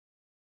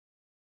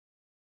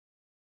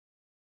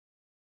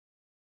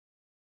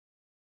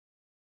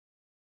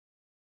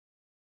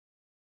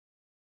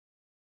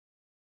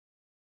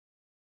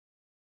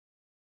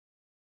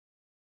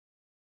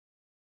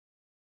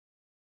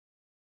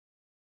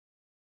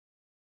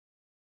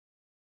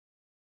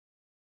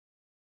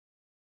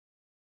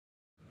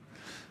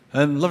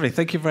Lovely.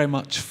 Thank you very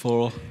much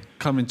for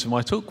coming to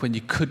my talk when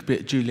you could be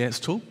at Juliet's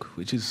talk,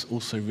 which is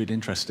also really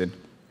interesting.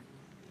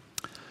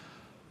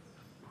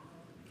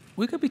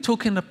 We're going to be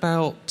talking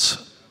about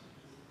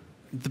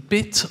the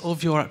bit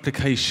of your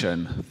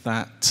application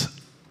that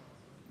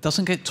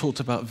doesn't get talked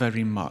about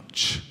very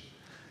much.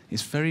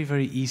 It's very,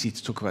 very easy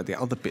to talk about the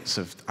other bits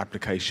of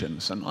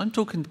applications. And I'm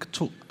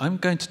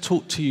going to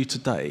talk to you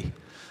today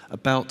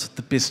about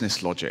the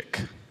business logic.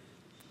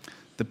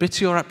 The bit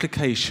of your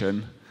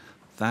application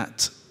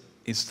that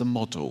is the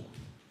model.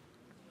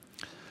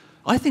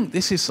 I think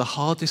this is the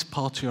hardest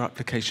part of your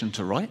application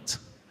to write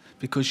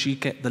because you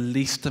get the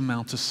least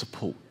amount of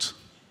support.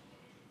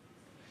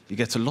 You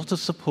get a lot of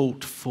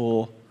support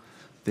for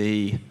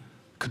the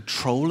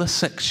controller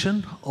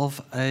section of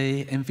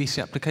a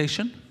MVC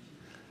application.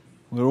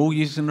 We're all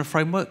using a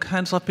framework.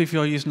 Hands up if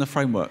you're using a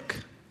framework.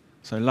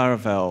 So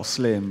Laravel,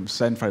 Slim,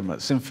 Zen framework,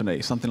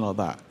 Symfony, something like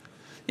that.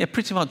 Yeah,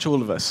 pretty much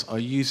all of us are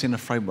using a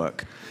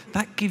framework.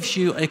 That gives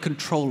you a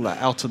controller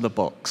out of the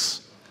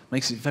box.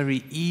 Makes it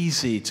very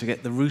easy to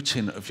get the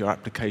routine of your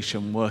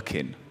application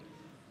working.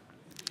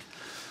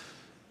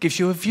 Gives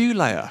you a view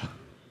layer.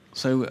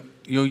 So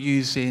you're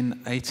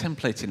using a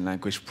templating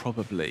language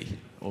probably,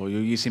 or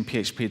you're using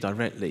PHP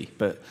directly,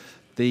 but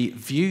the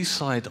view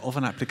side of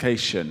an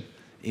application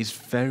is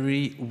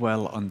very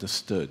well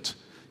understood.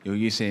 You're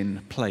using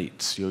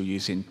plates, you're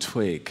using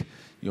Twig,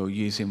 you're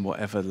using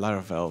whatever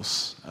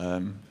Laravel's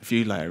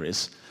view layer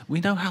is. We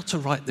know how to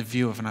write the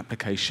view of an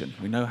application.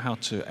 We know how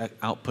to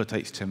output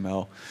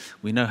HTML.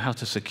 We know how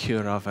to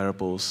secure our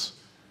variables.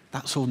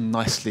 That's all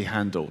nicely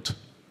handled.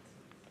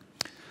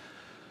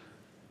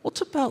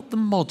 What about the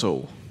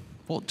model?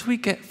 What do we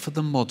get for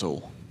the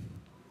model?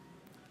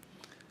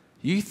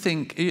 You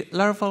think,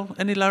 Laravel,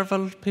 any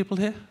Laravel people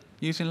here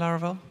using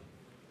Laravel?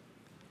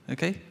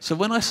 Okay, so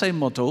when I say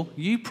model,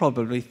 you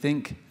probably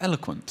think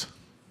eloquent.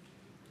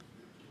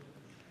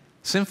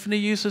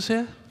 Symfony users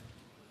here?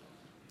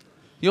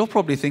 You're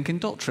probably thinking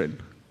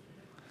doctrine.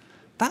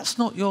 That's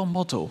not your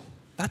model.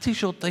 That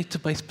is your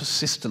database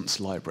persistence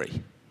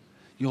library.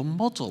 Your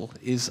model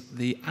is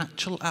the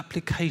actual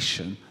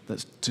application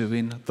that's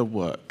doing the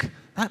work.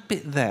 That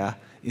bit there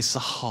is the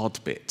hard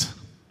bit.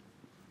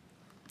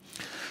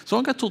 So what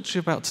I'm going to talk to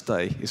you about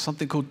today is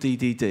something called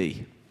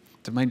DDD,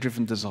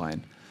 Domain-Driven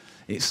Design.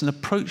 It's an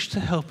approach to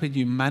helping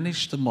you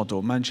manage the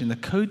model, managing the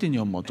code in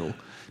your model,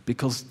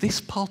 because this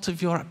part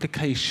of your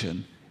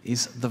application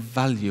is the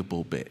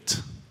valuable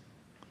bit.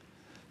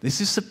 This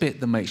is the bit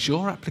that makes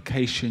your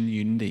application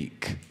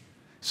unique.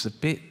 It's the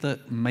bit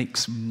that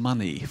makes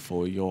money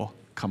for your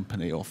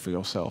company or for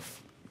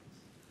yourself.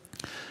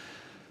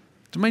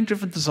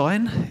 Domain-Driven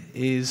Design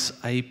is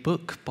a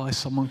book by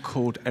someone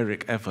called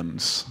Eric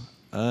Evans.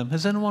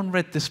 Has anyone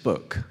read this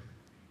book?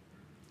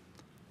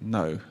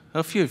 No.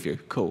 A few of you.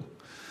 Cool.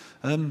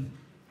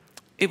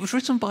 It was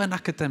written by an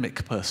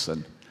academic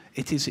person.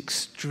 It is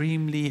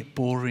extremely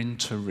boring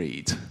to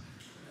read.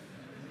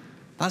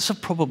 That's a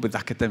problem with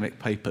academic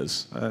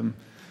papers.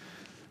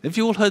 Have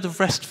you all heard of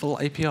RESTful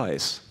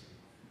APIs?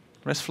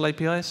 RESTful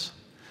APIs?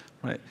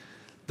 Right.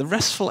 The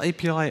RESTful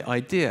API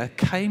idea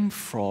came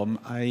from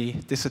a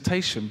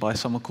dissertation by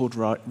someone called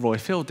Roy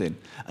Fielding.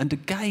 And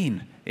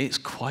again, it's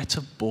quite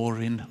a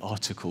boring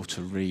article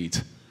to read.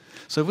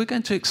 So we're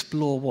going to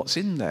explore what's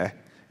in there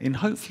in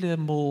hopefully a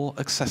more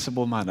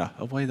accessible manner,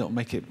 a way that will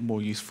make it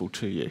more useful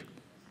to you.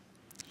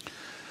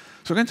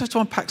 So we're going to have to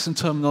unpack some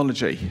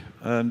terminology.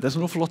 There's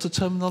an awful lot of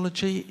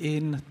terminology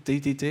in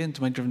DDD and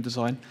domain-driven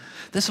design.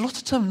 There's a lot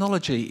of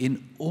terminology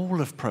in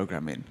all of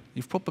programming.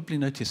 You've probably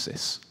noticed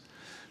this.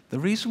 The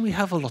reason we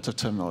have a lot of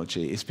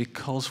terminology is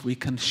because we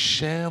can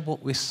share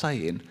what we're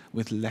saying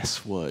with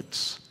less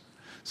words.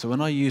 So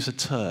when I use a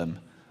term,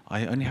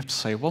 I only have to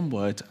say one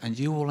word, and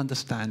you all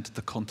understand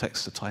the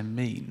context that I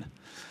mean.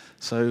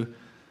 So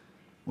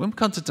when we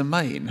come to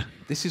domain,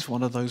 this is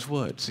one of those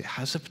words. It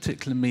has a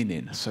particular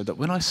meaning, so that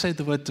when I say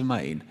the word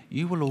domain,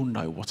 you will all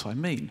know what I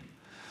mean.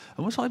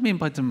 And what I mean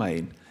by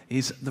domain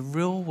is the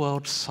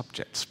real-world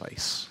subject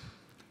space.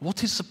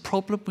 What is the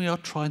problem we are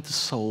trying to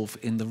solve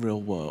in the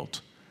real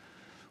world?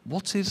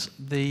 What is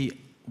the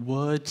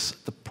words,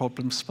 the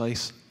problem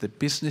space, the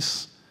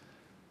business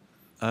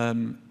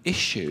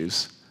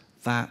issues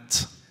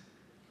that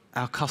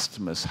our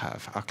customers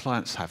have, our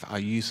clients have, our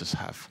users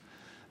have?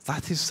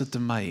 That is the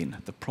domain,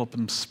 the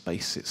problem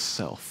space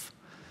itself.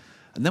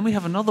 And then we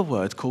have another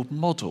word called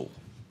model.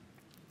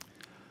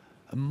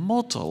 A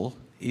model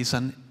is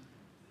an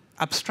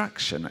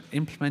abstraction, an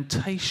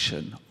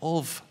implementation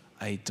of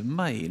a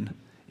domain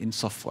in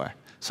software.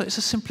 So it's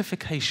a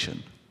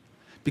simplification,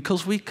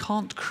 because we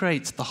can't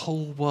create the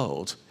whole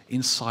world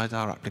inside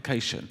our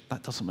application.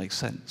 That doesn't make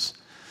sense.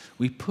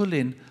 We pull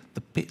in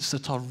the bits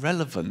that are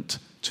relevant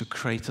to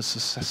create a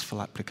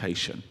successful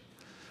application,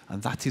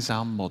 and that is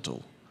our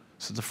model.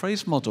 So the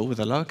phrase model with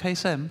a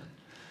lowercase m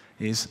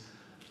is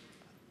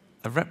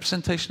a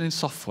representation in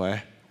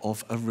software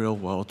of a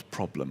real-world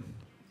problem.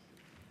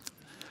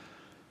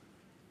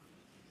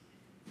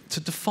 To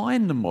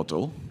define the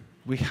model,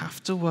 we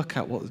have to work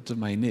out what the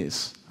domain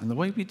is. And the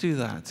way we do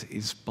that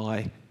is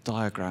by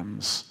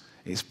diagrams,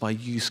 it's by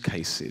use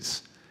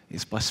cases,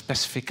 it's by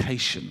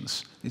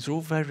specifications. These are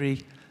all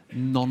very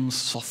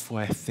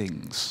non-software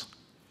things.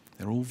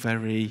 They're all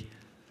very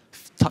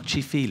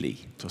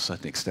touchy-feely to a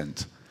certain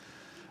extent.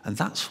 And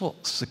that's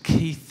what the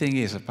key thing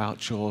is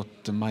about your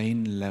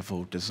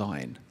domain-level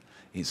design.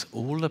 It's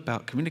all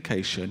about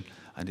communication,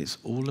 and it's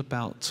all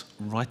about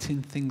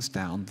writing things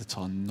down that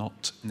are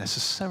not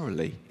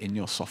necessarily in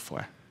your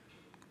software.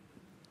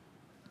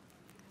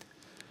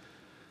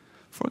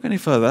 Before I go any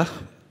further,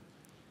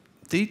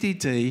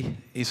 DDD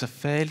is a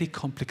fairly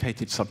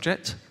complicated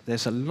subject.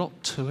 There's a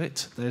lot to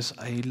it. There's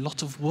a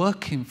lot of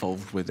work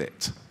involved with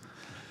it.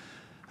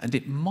 And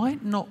it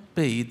might not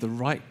be the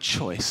right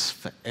choice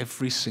for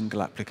every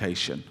single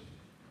application.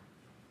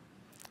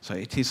 So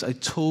it is a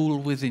tool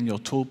within your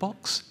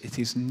toolbox. It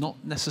is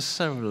not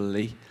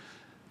necessarily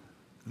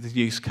the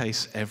use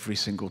case every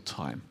single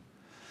time.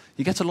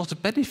 You get a lot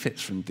of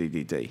benefits from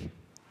DDD.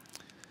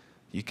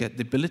 You get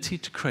the ability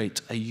to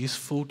create a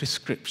useful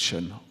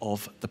description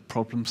of the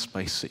problem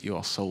space that you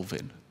are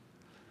solving.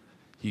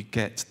 You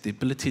get the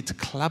ability to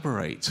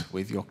collaborate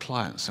with your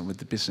clients and with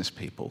the business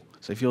people.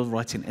 So if you're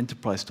writing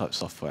enterprise-type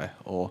software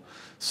or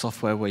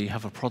software where you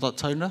have a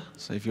product owner,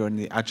 so if you're in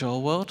the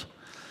agile world,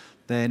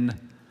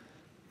 then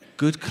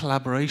good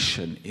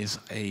collaboration is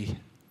a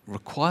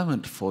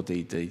requirement for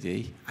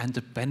DDD and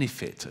a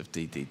benefit of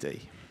DDD.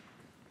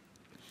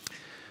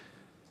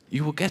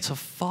 You will get a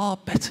far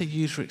better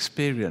user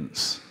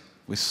experience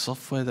with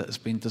software that has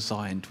been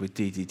designed with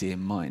DDD in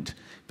mind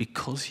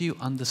because you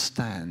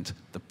understand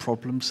the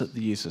problems that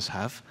the users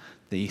have,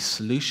 the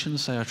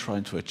solutions they are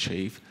trying to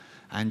achieve,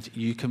 and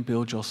you can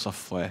build your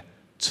software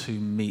to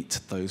meet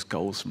those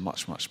goals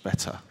much, much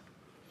better.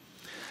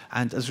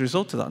 And as a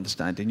result of that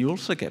understanding, you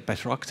also get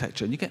better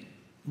architecture, and you get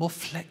more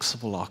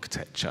flexible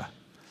architecture.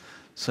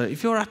 So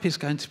if your app is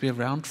going to be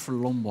around for a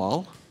long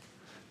while,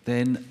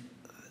 then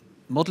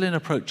modeling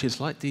approaches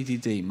like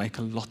DDD make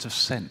a lot of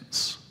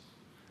sense.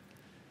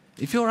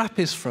 If your app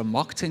is for a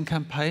marketing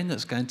campaign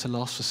that's going to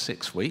last for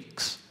 6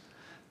 weeks,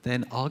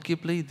 then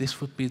arguably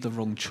this would be the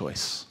wrong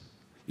choice.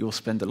 You will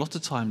spend a lot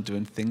of time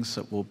doing things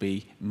that will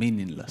be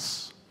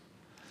meaningless.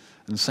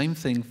 And same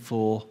thing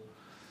for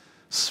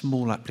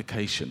small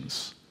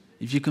applications.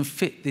 If you can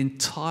fit the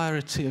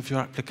entirety of your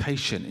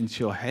application into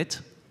your head,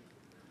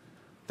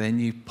 then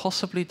you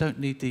possibly don't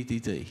need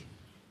DDD.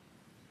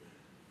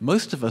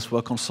 Most of us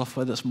work on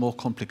software that's more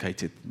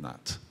complicated than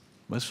that.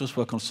 Most of us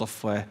work on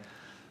software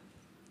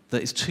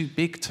that is too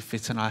big to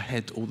fit in our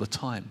head all the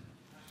time.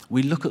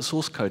 We look at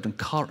source code and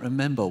can't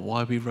remember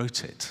why we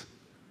wrote it.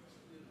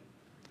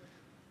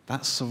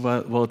 That's the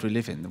world we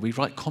live in. We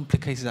write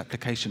complicated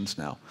applications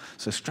now.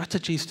 So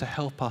strategies to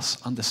help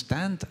us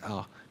understand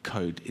our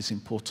code is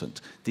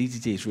important.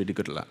 DDD is really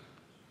good at that.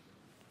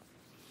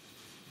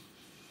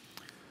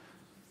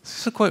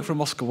 This is a quote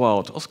from Oscar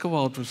Wilde. Oscar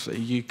Wilde was a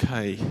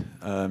UK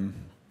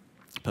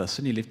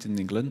person. He lived in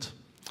England.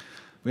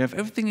 We have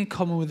everything in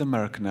common with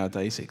America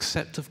nowadays,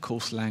 except, of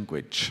course,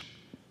 language.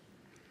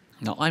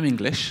 Now, I'm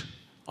English.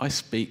 I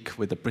speak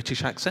with a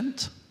British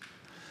accent.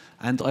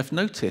 And I've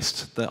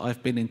noticed that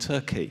I've been in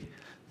Turkey,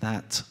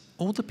 that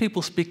all the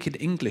people speaking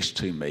English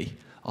to me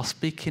are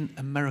speaking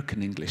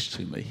American English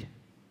to me.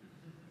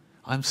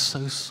 I'm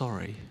so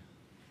sorry.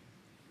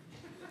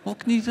 What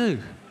can you do?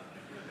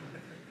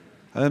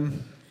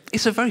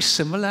 It's a very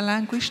similar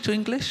language to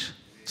English.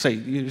 So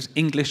you use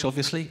English,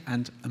 obviously,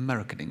 and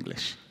American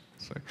English.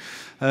 So,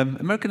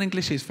 American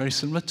English is very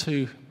similar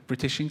to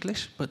British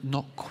English, but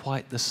not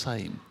quite the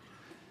same.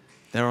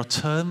 There are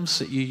terms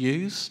that you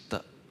use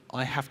that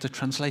I have to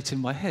translate in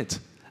my head,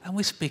 and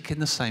we speak in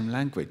the same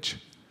language.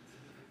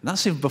 And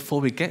that's even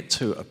before we get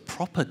to a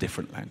proper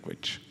different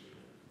language.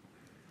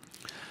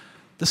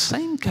 The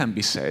same can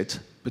be said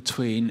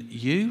between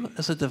you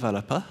as a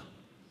developer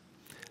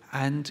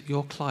and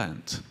your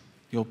client,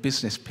 your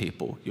business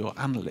people, your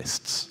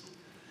analysts.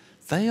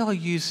 They are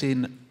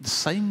using the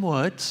same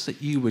words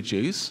that you would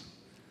use,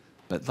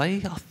 but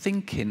they are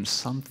thinking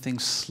something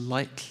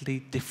slightly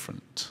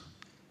different.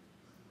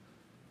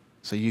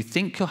 So you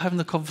think you're having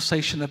a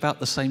conversation about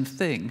the same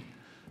thing,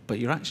 but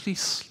you're actually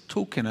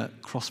talking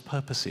at cross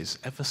purposes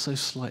ever so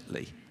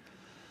slightly.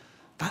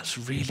 That's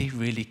really,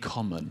 really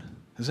common.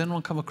 Has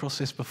anyone come across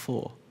this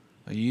before?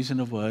 Are you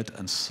using a word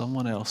and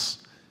someone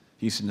else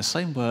using the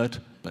same word,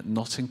 but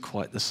not in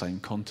quite the same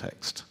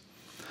context?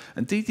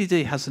 And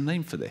DDD has a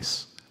name for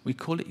this. We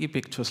call it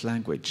ubiquitous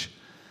language.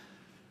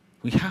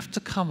 We have to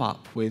come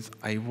up with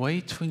a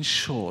way to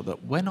ensure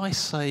that when I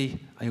say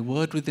a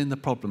word within the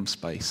problem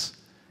space,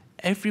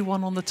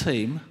 everyone on the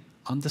team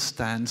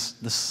understands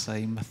the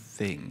same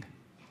thing.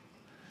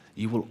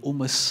 You will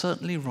almost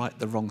certainly write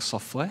the wrong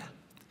software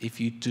if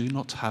you do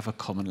not have a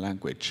common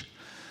language.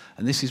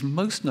 And this is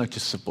most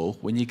noticeable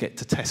when you get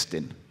to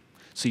testing.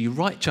 So you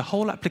write your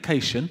whole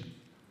application,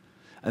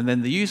 and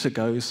then the user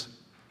goes,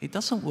 it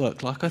doesn't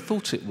work like I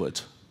thought it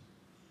would.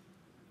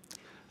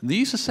 And the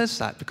user says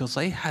that because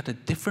they had a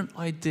different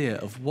idea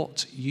of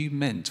what you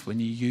meant when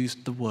you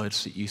used the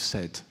words that you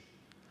said.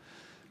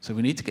 So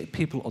we need to get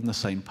people on the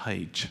same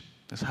page.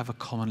 Let's have a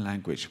common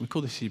language. We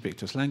call this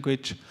ubiquitous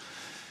language.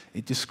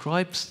 It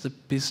describes the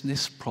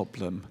business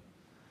problem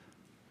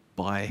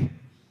by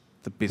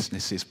the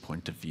business's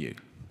point of view.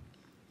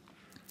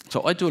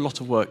 So I do a lot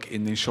of work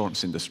in the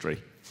insurance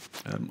industry.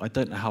 I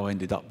don't know how I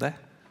ended up there,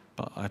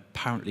 but I'm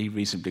apparently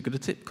reasonably good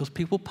at it because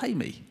people pay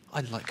me.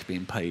 I like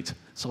being paid,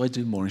 so I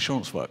do more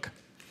insurance work.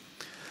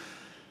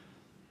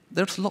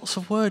 There's lots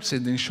of words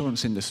in the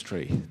insurance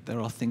industry. There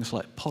are things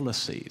like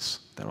policies,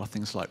 there are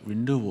things like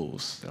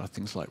renewals, there are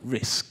things like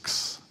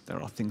risks,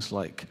 there are things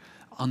like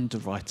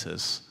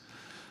underwriters.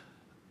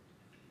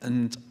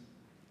 And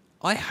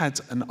I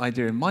had an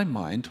idea in my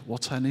mind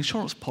what an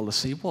insurance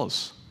policy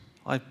was.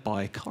 I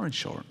buy car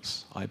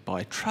insurance, I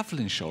buy travel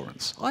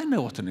insurance. I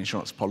know what an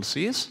insurance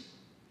policy is.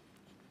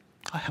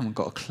 I haven't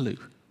got a clue.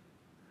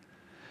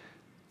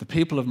 The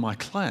people of my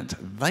client,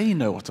 they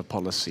know what a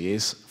policy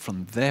is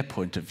from their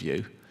point of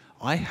view.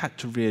 I had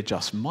to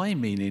readjust my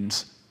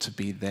meanings to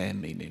be their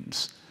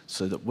meanings,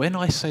 so that when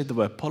I say the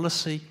word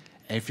policy,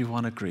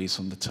 everyone agrees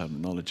on the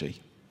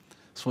terminology.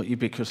 That's what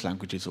ubiquitous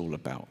language is all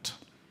about.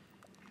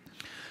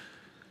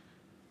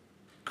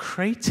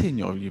 Creating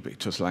your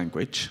ubiquitous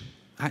language,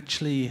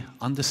 actually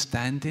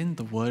understanding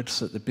the words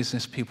that the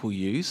business people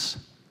use,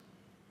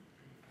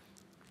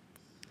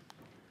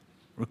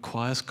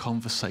 requires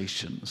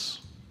conversations,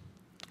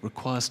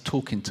 requires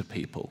talking to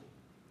people.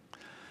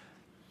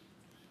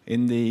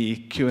 In the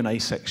Q&A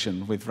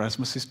section with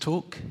Rasmus's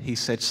talk, he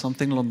said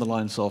something along the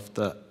lines of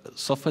that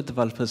software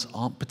developers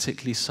aren't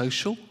particularly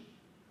social.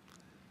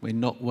 We're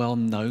not well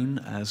known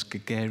as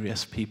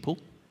gregarious people.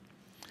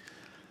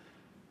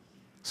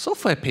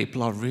 Software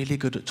people are really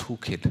good at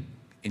talking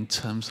in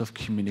terms of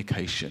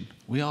communication.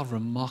 We are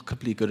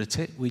remarkably good at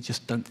it. We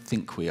just don't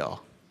think we are.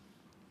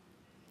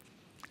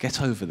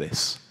 Get over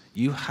this.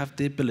 You have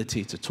the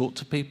ability to talk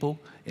to people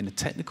in a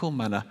technical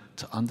manner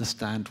to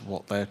understand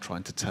what they're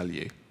trying to tell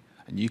you.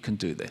 And you can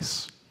do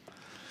this.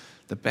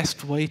 The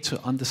best way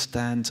to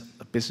understand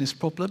a business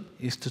problem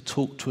is to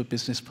talk to a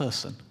business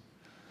person.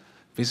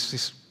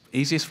 The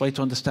easiest way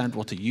to understand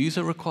what a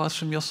user requires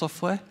from your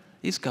software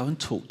is go and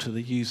talk to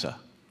the user.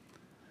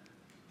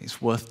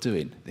 It's worth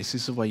doing. This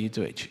is the way you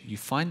do it. You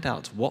find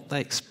out what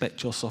they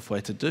expect your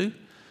software to do.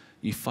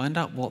 You find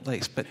out what they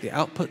expect the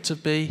output to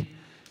be.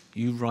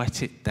 You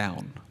write it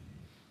down.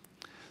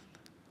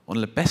 One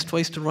of the best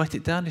ways to write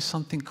it down is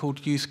something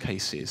called use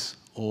cases,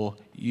 or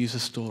user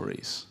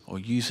stories, or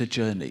user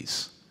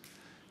journeys.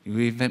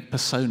 We invent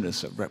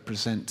personas that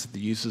represent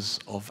the users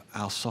of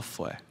our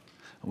software,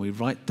 and we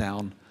write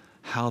down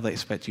how they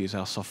expect to use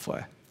our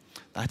software.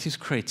 That is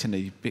creating a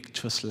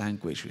ubiquitous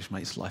language which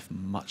makes life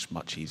much,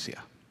 much easier.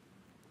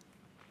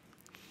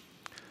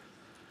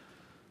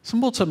 Some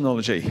more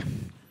terminology.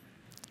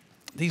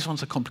 These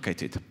ones are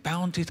complicated.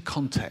 Bounded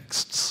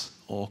contexts,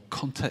 or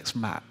context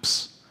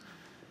maps.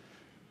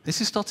 This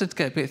is starting to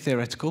get a bit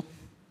theoretical.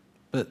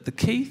 But the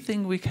key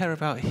thing we care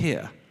about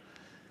here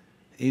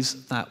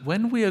is that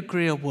when we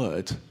agree a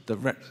word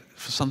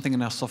for something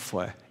in our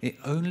software, it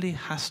only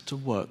has to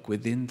work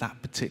within that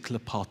particular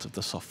part of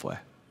the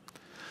software.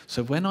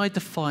 So when I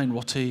define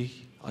what a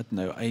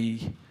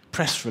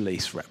press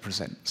release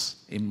represents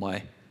in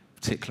my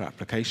particular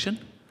application,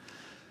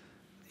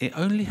 it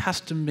only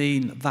has to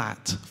mean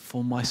that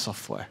for my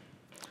software.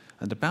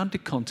 And the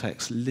bounded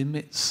context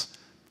limits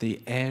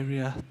the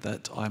area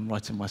that I'm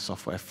writing my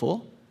software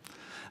for,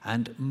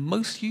 and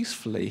most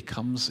usefully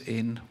comes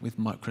in with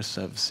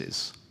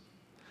microservices.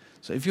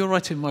 So if you're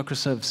writing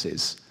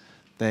microservices,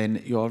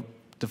 then you're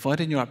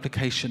dividing your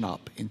application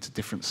up into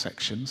different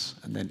sections,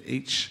 and then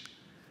each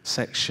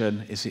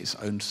section is its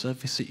own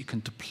service that you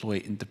can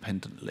deploy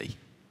independently.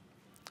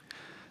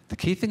 The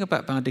key thing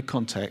about bounded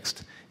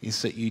context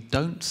is that you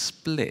don't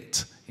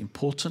split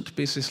important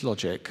business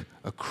logic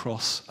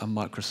across a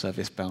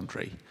microservice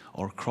boundary,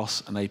 or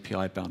across an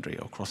API boundary,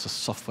 or across a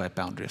software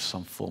boundary of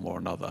some form or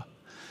another,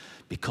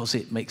 because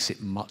it makes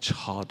it much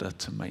harder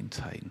to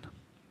maintain.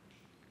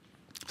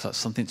 So that's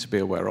something to be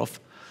aware of.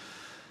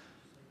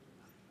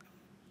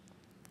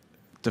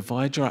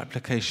 Divide your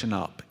application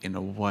up in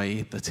a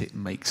way that it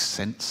makes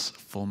sense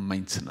for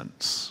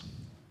maintenance.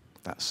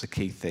 That's the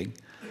key thing.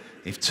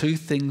 If two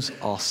things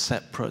are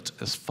separate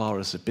as far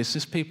as the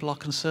business people are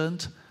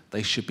concerned,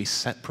 they should be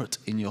separate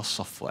in your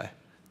software.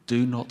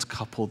 Do not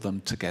couple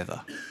them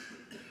together.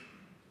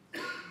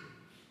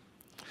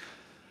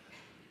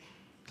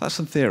 That's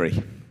some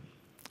theory.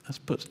 Let's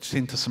put it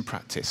into some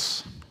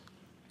practice.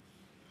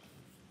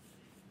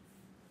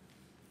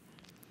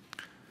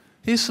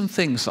 Here's some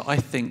things that I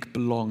think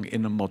belong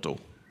in a model.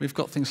 We've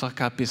got things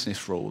like our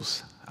business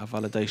rules, our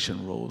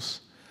validation rules.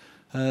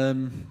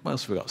 What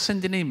else have we got?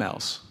 Sending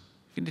emails.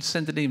 If you need to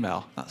send an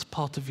email, that's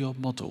part of your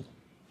model.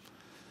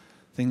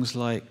 Things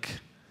like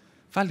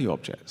value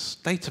objects,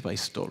 database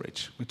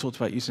storage. We talked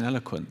about using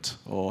Eloquent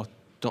or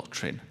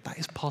Doctrine. That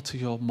is part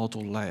of your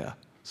model layer,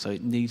 so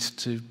it needs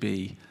to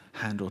be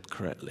handled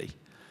correctly.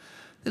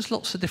 There's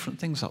lots of different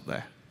things up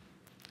there.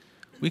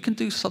 We can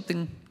do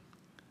something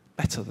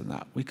better than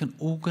that. We can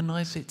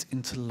organize it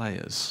into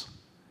layers,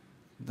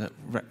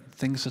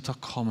 things that are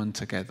common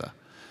together.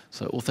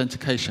 So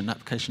authentication,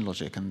 application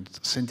logic, and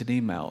sending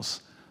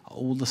emails are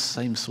all the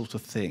same sort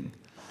of thing.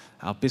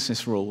 Our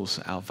business rules,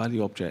 our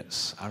value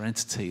objects, our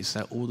entities,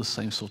 they're all the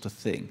same sort of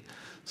thing.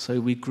 So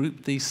we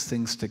group these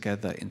things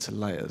together into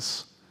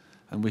layers,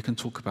 and we can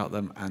talk about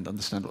them and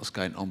understand what's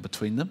going on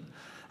between them,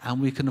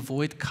 and we can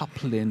avoid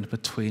coupling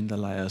between the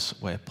layers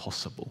where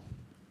possible.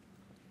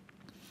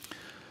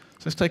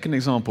 So let's take an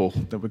example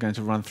that we're going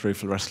to run through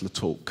for the rest of the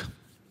talk.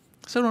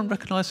 Does anyone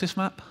recognize this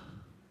map?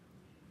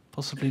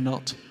 Possibly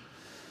not.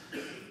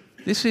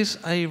 This is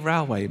a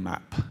railway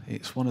map.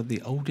 It's one of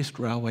the oldest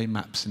railway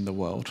maps in the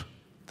world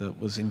that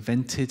was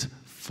invented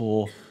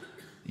for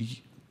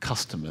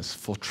customers,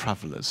 for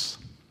travellers.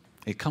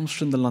 It comes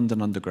from the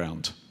London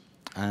Underground.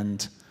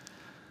 And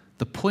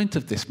the point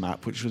of this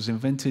map, which was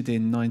invented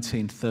in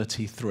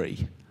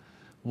 1933,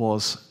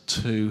 was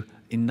to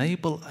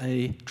enable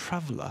a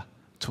traveller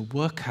to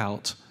work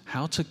out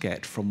how to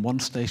get from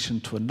one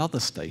station to another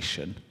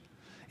station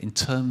in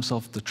terms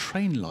of the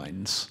train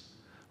lines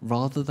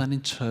rather than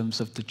in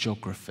terms of the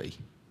geography.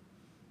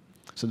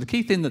 So the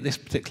key thing that this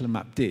particular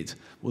map did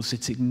was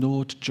it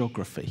ignored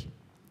geography.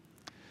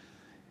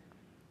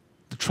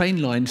 The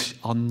train lines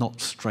are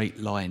not straight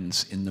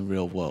lines in the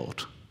real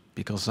world,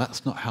 because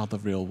that's not how the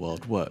real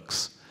world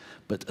works.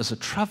 But as a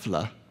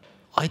traveller,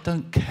 I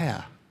don't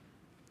care.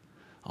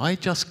 I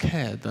just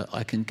care that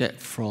I can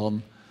get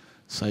from,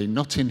 say,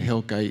 Notting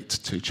Hill Gate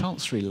to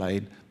Chancery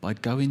Lane by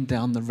going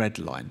down the red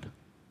line.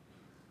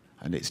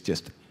 And it's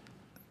just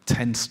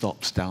 10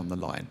 stops down the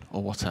line,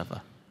 or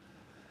whatever.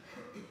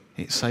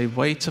 It's a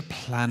way to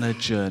plan a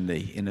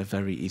journey in a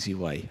very easy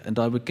way. And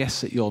I would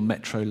guess that your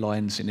metro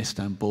lines in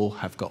Istanbul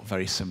have got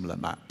very similar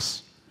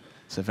maps.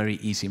 It's a very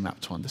easy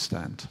map to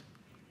understand.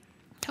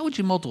 How would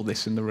you model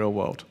this in the real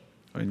world,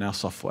 or in our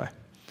software?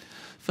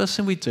 First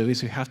thing we do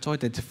is we have to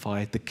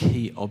identify the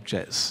key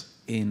objects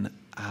in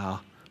our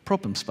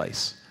problem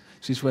space.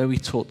 This is where we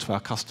talk to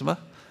our customer.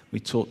 We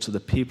talk to the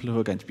people who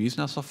are going to be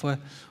using our software.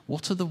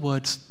 What are the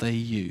words they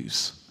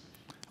use?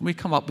 And we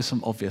come up with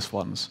some obvious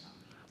ones.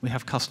 We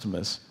have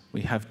customers,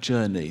 we have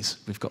journeys,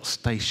 we've got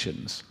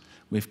stations,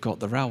 we've got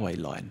the railway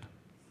line.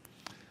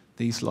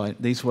 These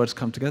words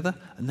come together,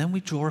 and then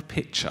we draw a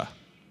picture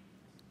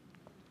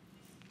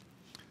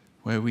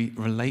where we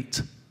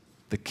relate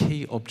the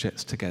key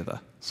objects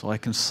together. So I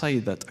can say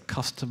that a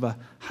customer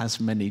has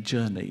many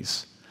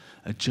journeys.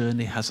 A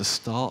journey has a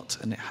start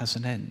and it has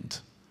an end.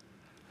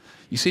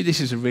 You see,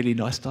 this is a really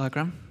nice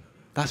diagram.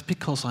 That's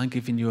because I'm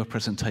giving you a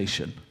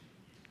presentation.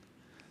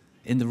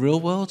 In the real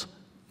world,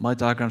 my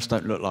diagrams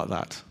don't look like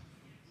that.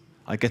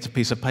 I get a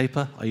piece of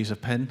paper, I use a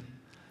pen.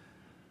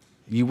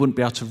 You wouldn't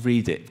be able to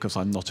read it because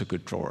I'm not a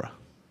good drawer.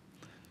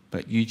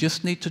 But you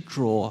just need to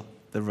draw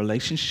the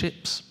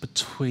relationships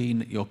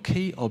between your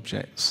key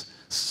objects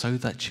so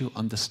that you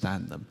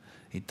understand them.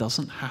 It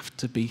doesn't have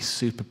to be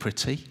super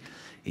pretty.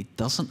 It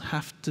doesn't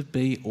have to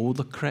be all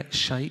the correct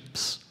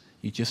shapes.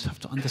 You just have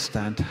to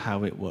understand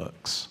how it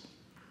works.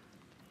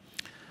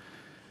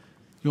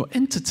 Your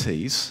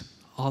entities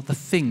are the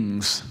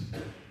things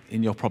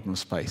in your problem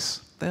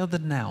space. They are the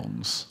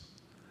nouns.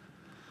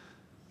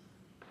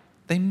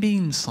 They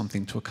mean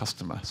something to a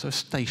customer. So a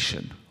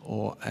station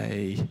or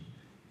a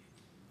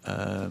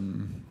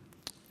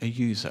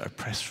user, a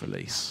press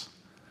release,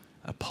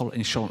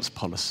 insurance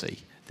policy.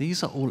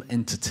 These are all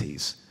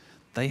entities.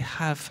 They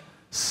have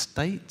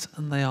state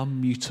and they are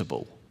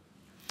mutable.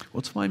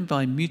 What I mean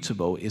by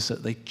mutable is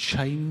that they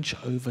change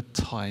over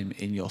time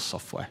in your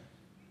software.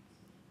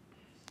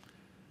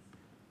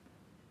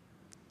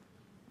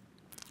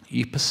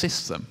 You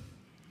persist them.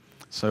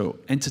 So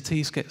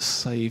entities get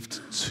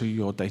saved to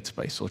your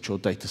database or to your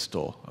data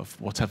store of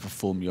whatever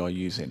form you are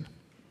using.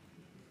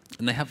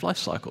 And they have life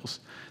cycles.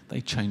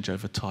 They change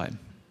over time.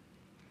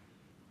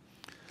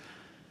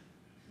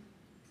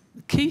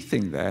 The key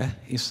thing there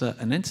is that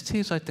an entity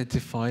is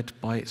identified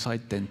by its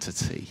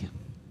identity.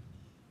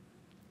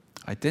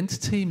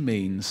 Identity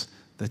means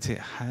that it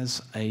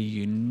has a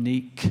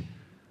unique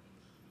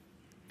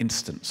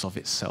instance of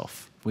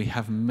itself. We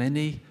have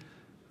many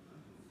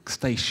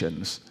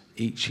stations,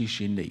 each is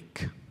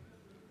unique.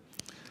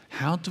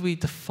 How do we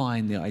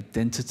define the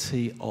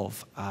identity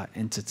of our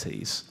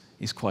entities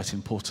is quite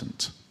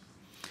important.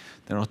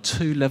 There are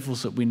two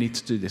levels that we need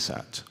to do this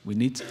at. We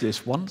need to do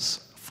this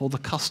once for the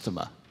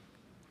customer,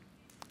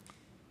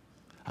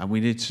 and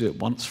we need to do it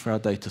once for our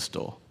data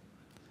store.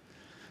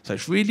 So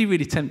it's really,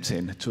 really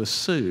tempting to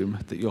assume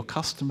that your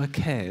customer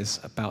cares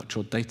about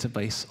your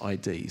database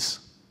IDs.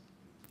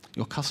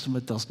 Your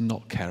customer does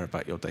not care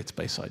about your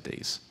database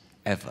IDs,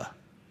 ever.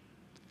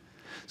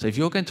 So if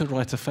you're going to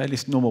write a fairly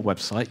normal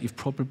website, you've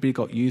probably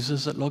got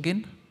users that log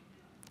in.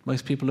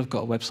 Most people have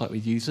got a website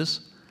with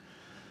users.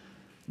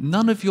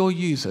 None of your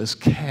users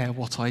care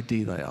what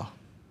ID they are.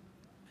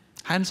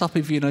 Hands up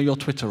if you know your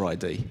Twitter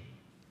ID.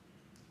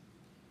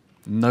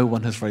 No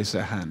one has raised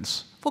their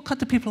hands. What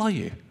kind of people are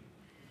you?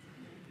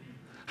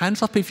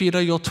 Hands up if you know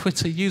your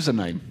Twitter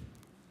username.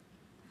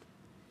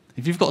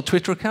 If you've got a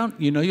Twitter account,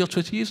 you know your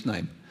Twitter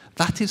username.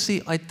 That is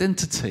the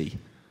identity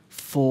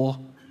for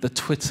the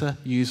Twitter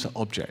user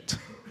object.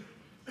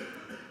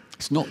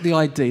 It's not the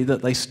ID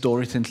that they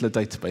store it into the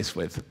database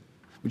with,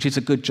 which is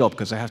a good job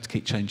because they have to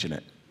keep changing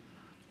it.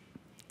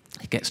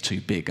 It gets too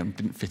big and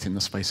didn't fit in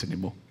the space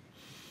anymore.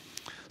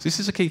 So this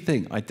is a key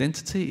thing.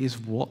 Identity is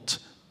what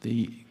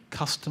the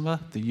customer,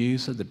 the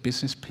user, the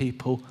business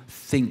people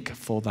think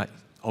for that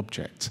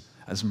object,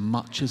 as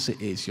much as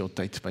it is your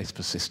database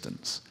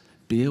persistence.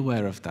 Be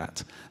aware of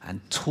that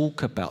and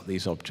talk about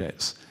these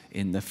objects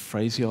in the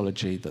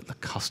phraseology that the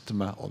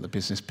customer or the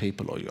business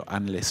people or your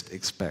analyst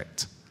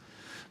expect.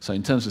 So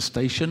in terms of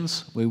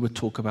stations, we would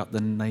talk about the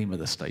name of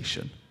the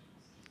station.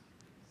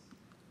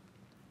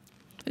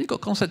 And you've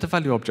got concept of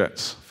value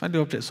objects. Value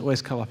objects always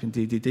come up in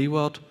DDD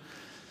world.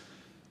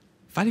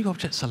 Value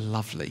objects are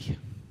lovely.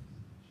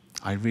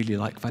 I really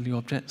like value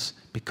objects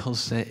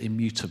because they're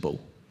immutable.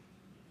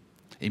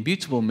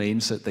 Immutable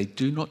means that they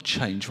do not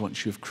change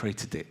once you've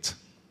created it.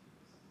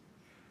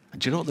 And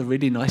do you know what the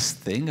really nice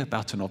thing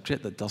about an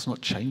object that does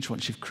not change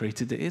once you've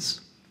created it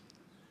is?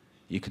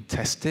 You can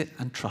test it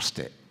and trust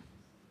it.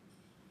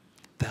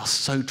 They are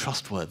so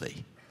trustworthy.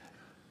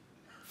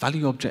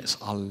 Value objects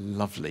are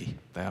lovely.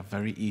 They are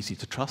very easy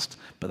to trust,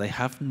 but they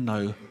have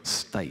no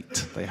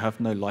state. They have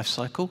no life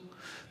cycle,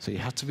 so you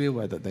have to be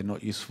aware that they're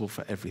not useful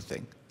for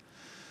everything.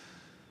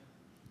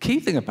 Key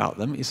thing about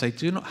them is they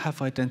do not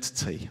have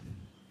identity.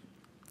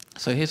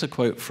 So here's a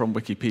quote from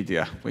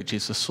Wikipedia, which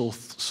is the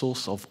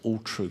source of all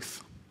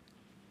truth.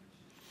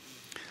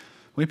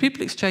 When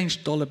people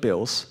exchange dollar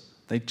bills,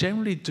 they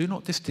generally do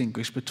not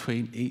distinguish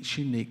between each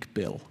unique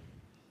bill.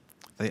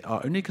 They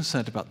are only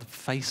concerned about the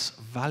face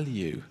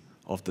value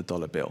of the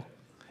dollar bill.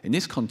 In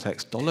this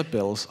context, dollar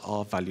bills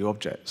are value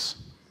objects.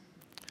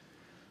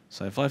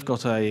 So if I've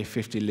got a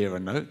 50 lira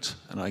note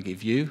and I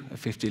give you a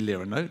 50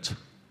 lira note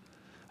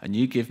and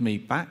you give me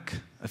back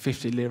a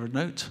 50 lira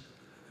note,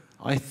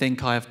 I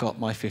think I have got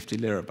my 50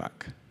 lira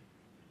back.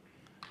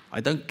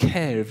 I don't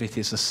care if it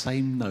is the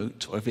same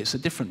note or if it's a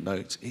different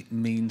note, it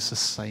means the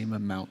same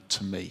amount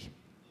to me.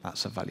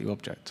 That's a value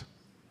object.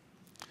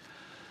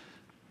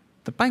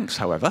 The banks,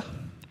 however,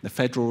 the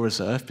Federal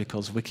Reserve,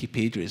 because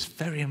Wikipedia is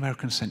very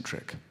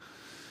American-centric.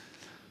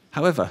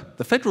 However,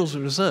 the Federal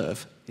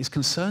Reserve is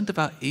concerned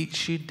about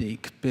each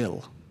unique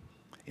bill.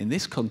 In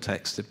this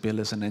context, the bill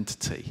is an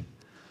entity.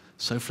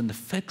 So from the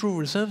Federal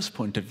Reserve's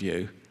point of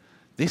view,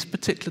 this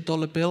particular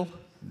dollar bill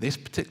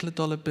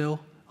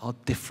are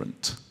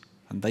different.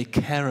 And they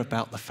care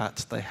about the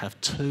fact they have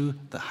two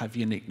that have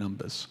unique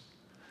numbers.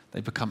 They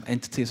become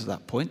entities at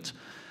that point,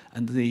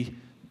 and the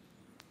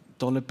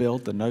dollar bill,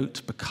 the note,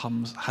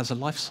 has a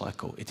life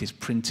cycle. It is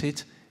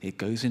printed, it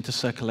goes into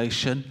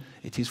circulation,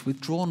 it is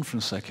withdrawn from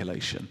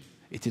circulation.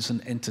 It is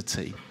an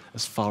entity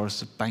as far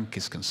as the bank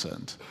is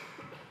concerned.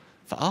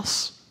 For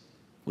us,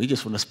 we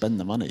just want to spend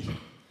the money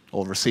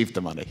or receive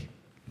the money.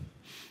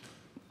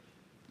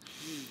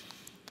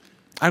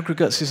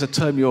 Aggregates is a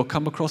term you'll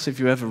come across if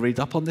you ever read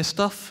up on this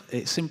stuff.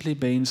 It simply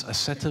means a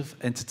set of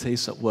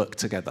entities that work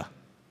together.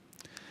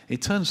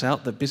 It turns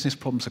out that business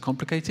problems are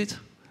complicated,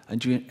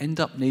 and you end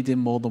up needing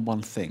more than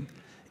one thing.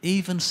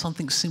 Even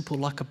something simple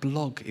like a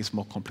blog is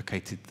more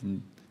complicated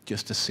than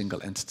just a single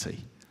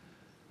entity.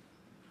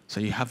 So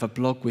you have a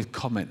blog with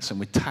comments and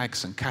with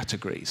tags and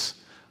categories.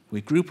 We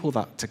group all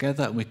that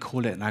together and we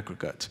call it an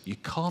aggregate. You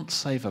can't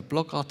save a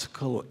blog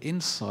article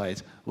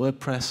inside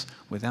WordPress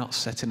without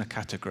setting a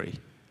category.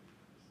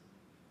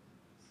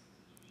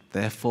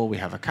 Therefore, we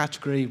have a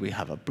category, we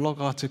have a blog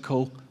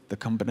article. The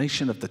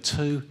combination of the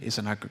two is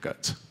an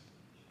aggregate.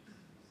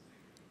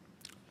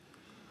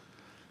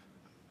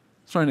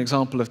 Throw an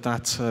example of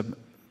that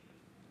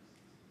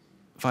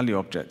value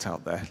object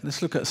out there.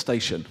 Let's look at a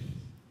station.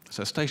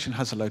 So a station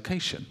has a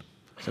location.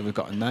 So we've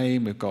got a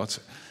name, we've got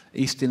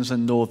eastings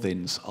and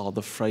northings are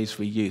the phrase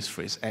we use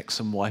for its X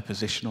and Y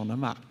position on a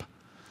map.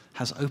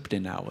 Has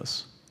opening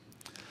hours.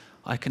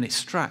 I can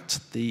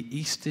extract the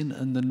easting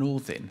and the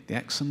northing, the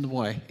X and the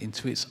Y,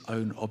 into its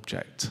own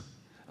object.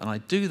 And I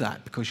do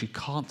that because you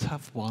can't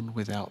have one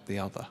without the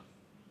other.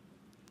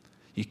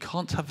 You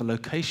can't have a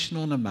location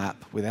on a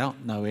map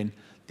without knowing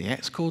the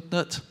X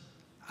coordinate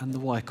and the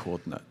Y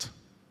coordinate.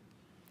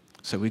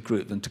 So we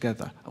group them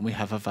together and we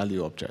have a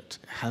value object.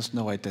 It has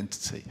no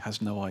identity,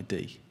 has no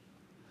ID.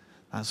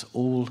 That's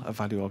all a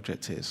value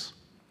object is.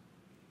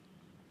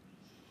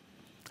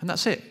 And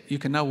that's it. You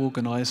can now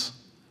organize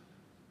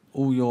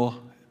all your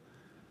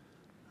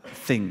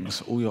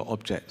things, all your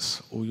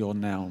objects, all your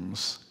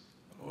nouns,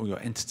 all your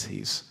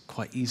entities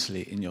quite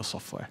easily in your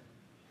software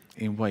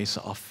in ways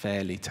that are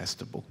fairly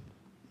testable.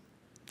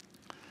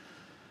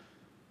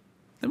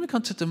 Then we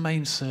come to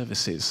domain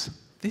services.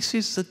 This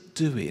is the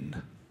doing.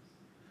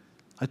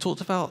 I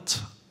talked about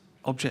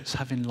objects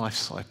having life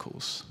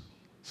cycles.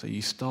 So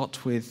you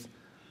start with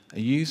a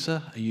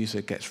user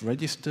gets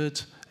registered,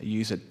 a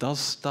user does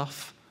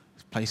stuff,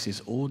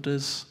 places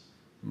orders,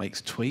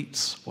 makes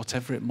tweets,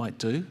 whatever it might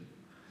do.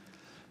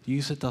 The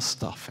user does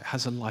stuff. It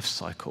has a life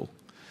cycle.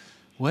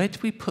 Where do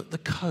we put the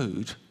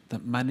code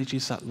that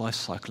manages that life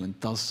cycle and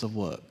does the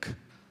work?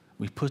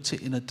 We put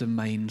it in a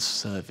domain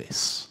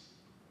service.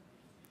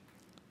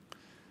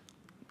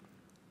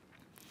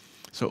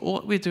 So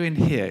what we're doing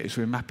here is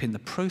we're mapping the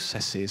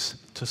processes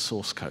to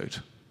source code.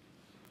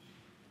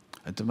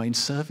 A domain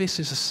service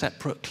is a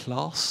separate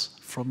class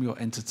from your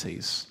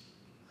entities.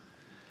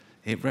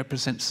 It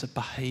represents a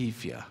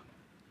behavior.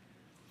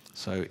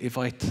 So if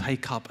I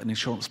take up an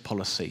insurance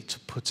policy to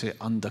put it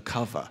under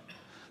cover,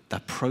 the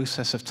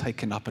process of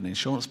taking up an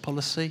insurance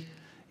policy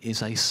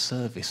is a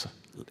service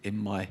in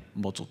my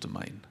model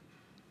domain.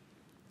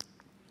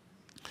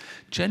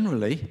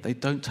 Generally, they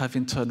don't have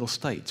internal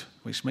state,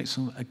 which makes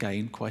them,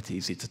 again, quite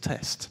easy to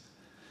test.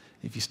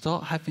 If you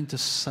start having to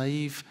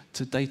save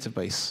to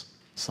database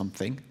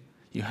something,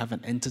 you have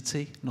an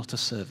entity, not a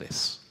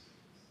service.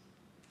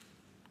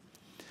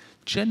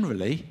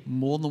 Generally,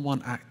 more than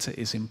one actor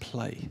is in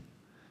play.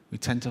 We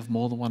tend to have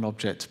more than one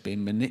object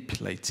being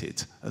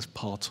manipulated as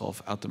part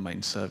of our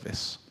domain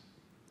service.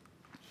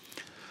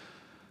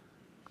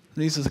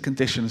 These are the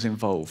conditions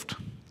involved.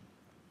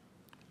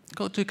 You've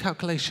got to do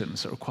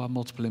calculations that require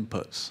multiple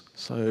inputs.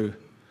 So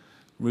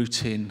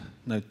routing,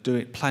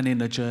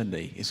 planning a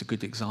journey is a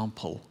good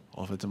example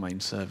of a domain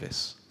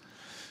service.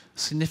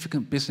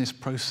 Significant business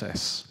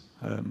process,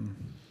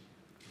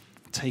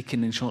 taking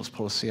an insurance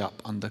policy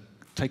under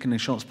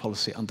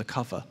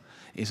cover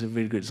is a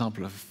really good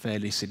example of a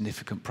fairly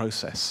significant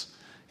process.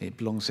 It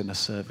belongs in a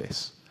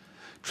service.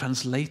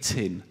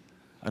 Translating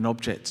an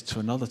object to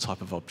another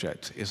type of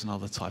object is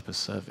another type of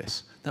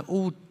service. They're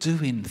all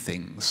doing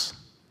things.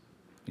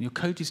 When your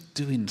code is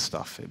doing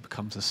stuff, it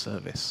becomes a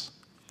service.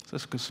 So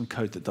let's look at some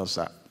code that does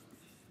that.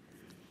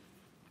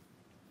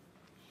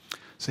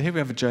 So here we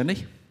have a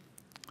journey.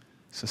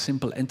 It's a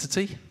simple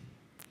entity.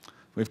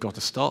 We've got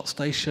a start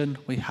station,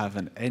 we have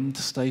an end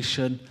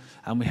station,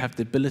 and we have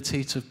the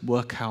ability to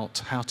work out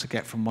how to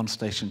get from one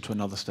station to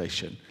another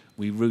station.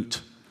 We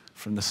route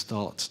from the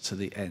start to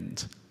the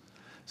end.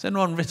 Has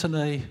anyone written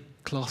a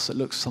class that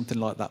looks something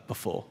like that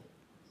before?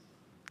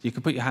 You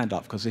can put your hand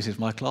up, because this is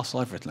my class.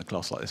 I've written a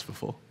class like this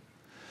before.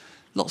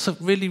 Lots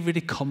of really, really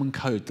common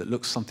code that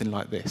looks something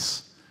like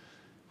this,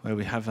 where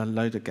we have a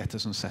load of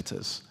getters and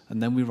setters,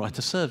 and then we write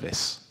a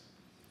service.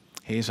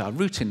 Here's our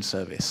routing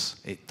service.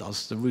 It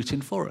does the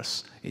routing for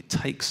us. It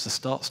takes the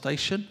start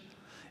station,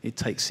 it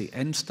takes the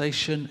end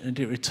station, and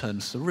it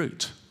returns the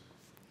route.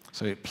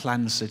 So it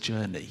plans the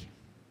journey.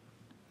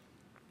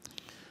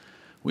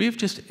 We have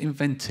just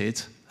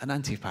invented an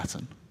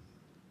anti-pattern.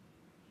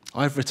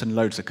 I've written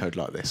loads of code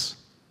like this.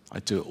 I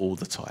do it all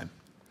the time.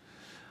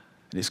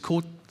 And it's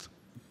called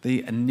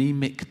the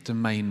anemic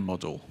domain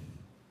model.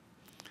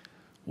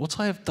 What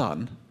I have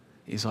done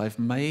is I've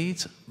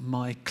made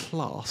my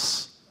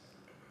class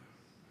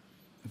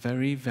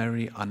very,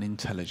 very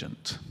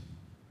unintelligent.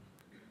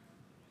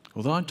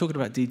 Although I'm talking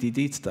about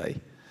DDD today,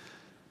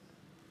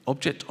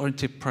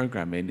 object-oriented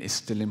programming is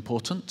still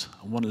important.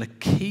 And one of the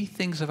key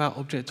things about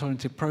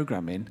object-oriented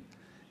programming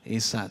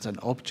is that an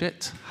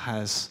object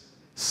has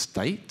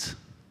state,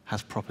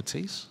 has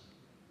properties,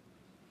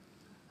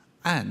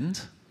 and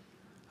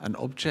an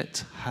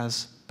object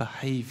has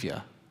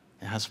behavior.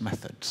 It has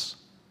methods.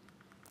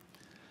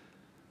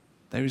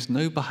 There is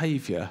no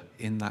behavior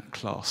in that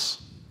class.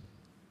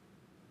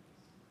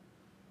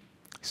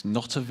 It's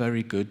not a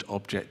very good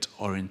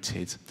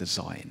object-oriented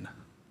design.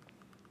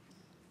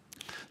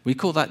 We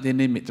call that the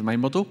anemic domain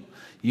model.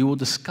 You will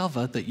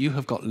discover that you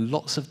have got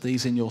lots of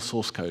these in your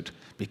source code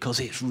because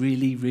it's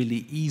really,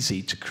 really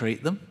easy to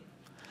create them.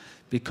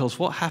 Because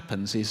what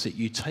happens is that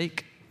you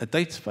take a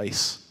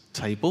database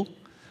table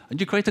and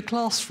you create a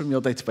class from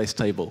your database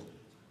table.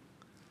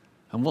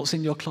 And what's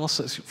in your class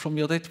that's from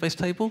your database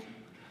table?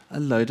 A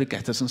load of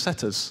getters and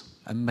setters,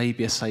 and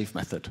maybe a save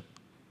method.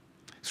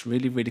 It's a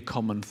really, really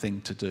common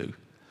thing to do.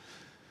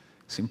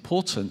 It's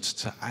important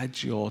to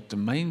add your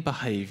domain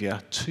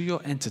behavior to your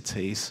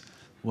entities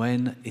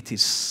when it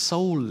is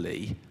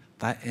solely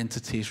that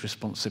entity's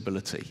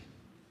responsibility.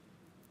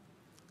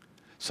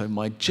 So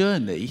my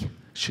journey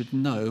should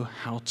know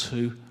how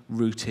to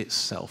route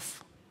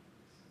itself.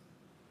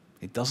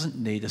 It doesn't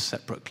need a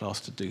separate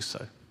class to do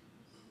so.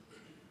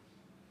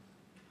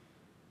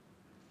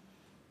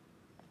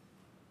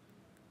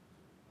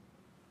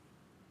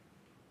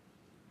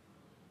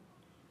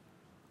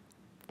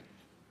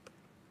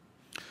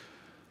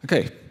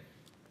 Okay, so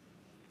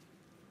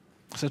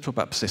let's talk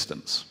about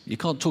persistence. You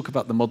can't talk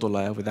about the model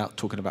layer without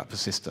talking about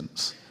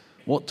persistence.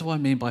 What do I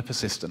mean by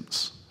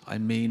persistence? I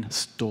mean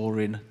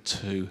storing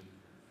to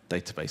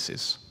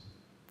databases.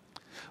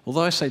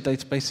 Although I say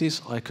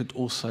databases, I could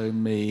also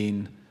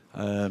mean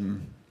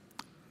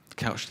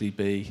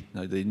CouchDB,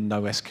 the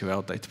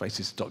NoSQL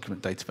databases,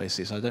 document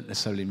databases. I don't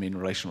necessarily mean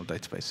relational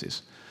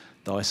databases,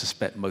 though I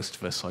suspect most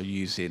of us are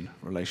using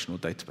relational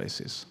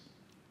databases.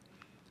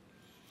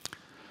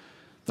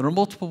 There are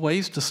multiple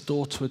ways to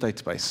store to a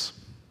database.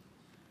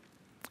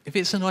 If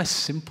it's a nice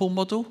simple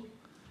model,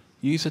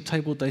 use a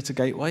table data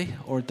gateway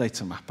or a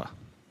data mapper.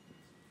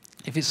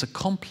 If it's a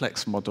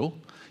complex model,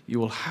 you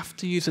will have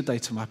to use a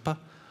data mapper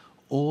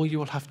or you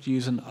will have to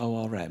use an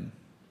ORM,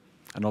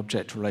 an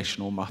object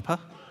relational mapper.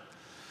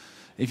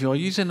 If you are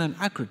using an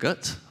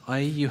aggregate,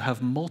 i.e. you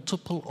have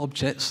multiple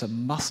objects that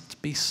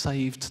must be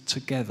saved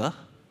together,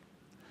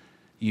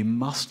 You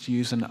must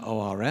use an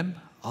ORM,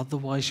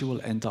 otherwise you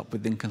will end up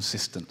with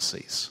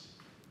inconsistencies.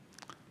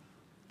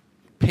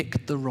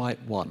 Pick the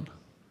right one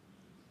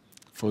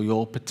for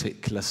your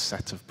particular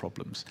set of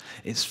problems.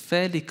 It's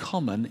fairly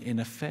common in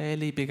a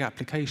fairly big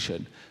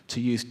application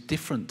to use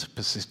different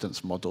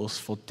persistence models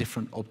for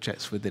different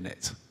objects within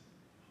it.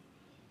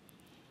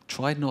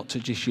 Try not to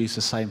just use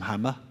the same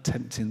hammer,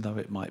 tempting though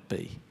it might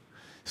be.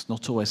 It's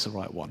not always the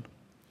right one.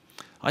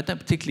 I don't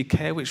particularly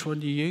care which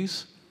one you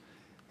use,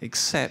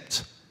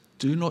 except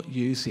do not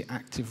use the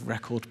active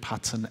record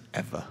pattern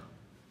ever.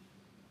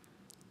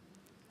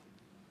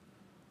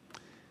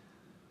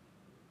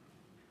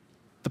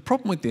 The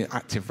problem with the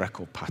active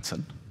record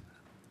pattern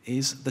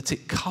is that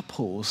it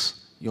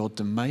couples your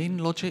domain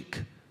logic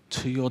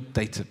to your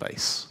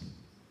database.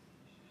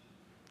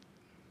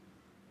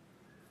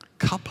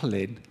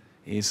 Coupling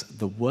is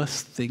the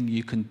worst thing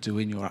you can do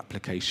in your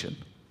application.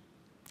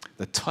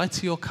 The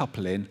tighter your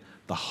coupling,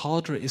 the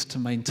harder it is to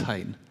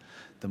maintain,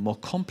 the more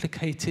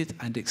complicated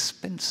and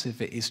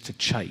expensive it is to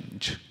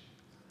change.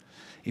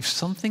 If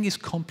something is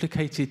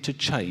complicated to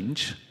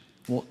change,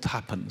 what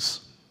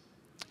happens?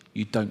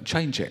 You don't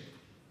change it.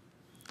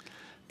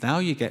 Now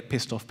you get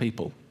pissed off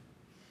people.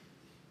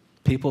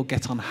 People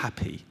get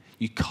unhappy.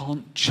 You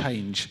can't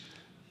change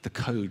the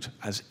code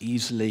as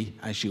easily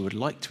as you would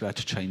like to be able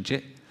to change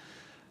it.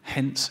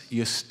 Hence,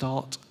 you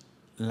start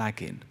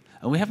lagging.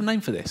 And we have a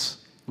name for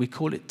this. We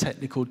call it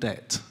technical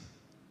debt.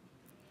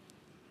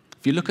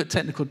 If you look at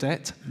technical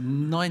debt,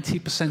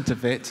 90%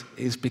 of it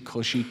is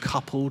because you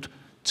coupled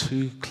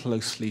too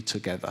closely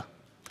together.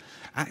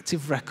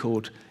 Active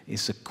record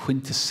is a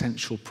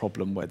quintessential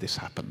problem where this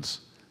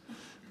happens,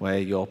 where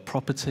your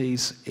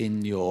properties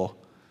in your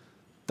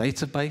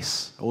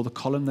database, all the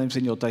column names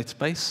in your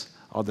database,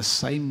 are the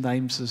same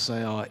names as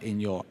they are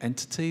in your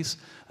entities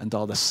and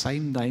are the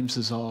same names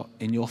as are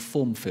in your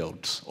form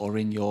fields or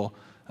in your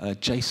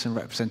JSON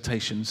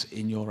representations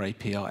in your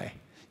API.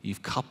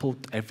 You've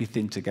coupled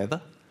everything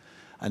together,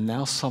 and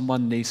now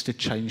someone needs to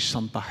change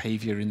some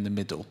behavior in the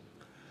middle.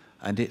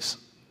 And it's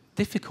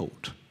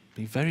difficult.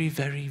 Be very,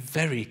 very,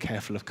 very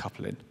careful of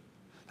coupling.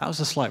 That was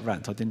a slight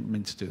rant. I didn't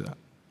mean to do that.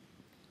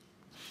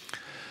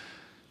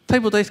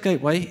 Table Data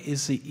Gateway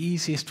is the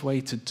easiest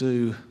way to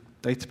do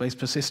database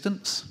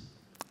persistence.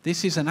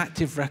 This is an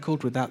active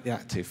record without the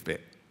active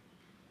bit,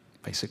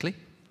 basically.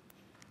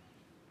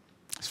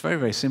 It's very,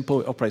 very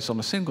simple. It operates on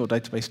a single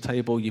database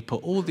table. You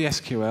put all the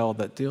SQL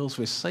that deals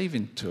with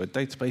saving to a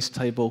database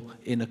table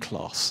in a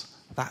class.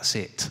 That's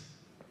it.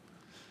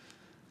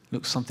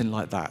 Looks something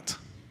like that.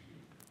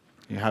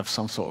 You have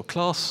some sort of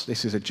class.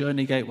 This is a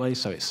journey gateway,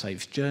 so it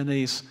saves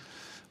journeys.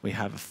 We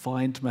have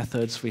find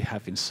methods. We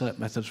have insert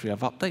methods. We have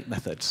update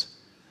methods.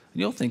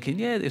 And you're thinking,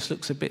 yeah, this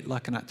looks a bit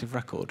like an active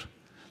record.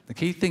 The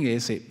key thing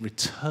is it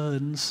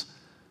returns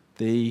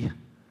the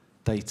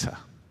data.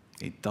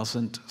 It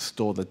doesn't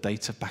store the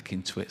data back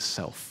into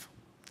itself.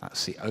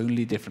 That's the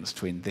only difference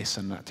between this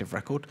and an active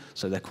record.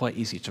 So they're quite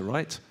easy to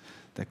write.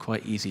 They're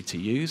quite easy to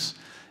use.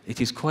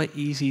 It is quite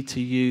easy to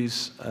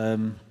use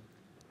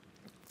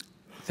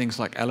things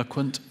like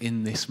Eloquent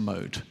in this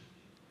mode.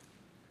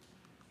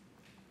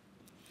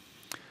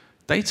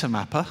 Data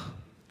mapper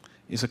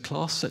is a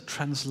class that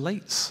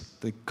translates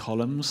the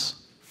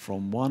columns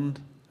from one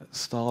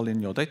style in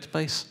your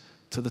database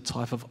to the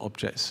type of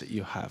objects that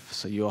you have.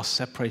 So you are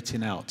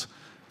separating out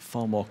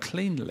far more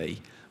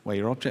cleanly where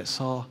your objects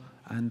are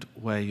and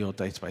where your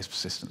database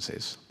persistence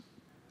is.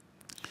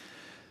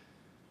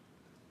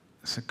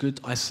 It's a good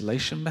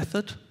isolation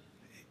method.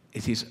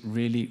 It is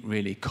really,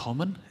 really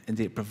common, and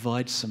it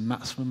provides some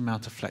maximum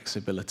amount of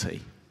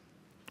flexibility.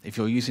 If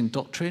you're using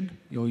Doctrine,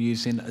 you're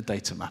using a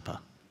data mapper,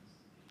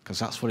 because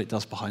that's what it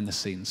does behind the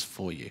scenes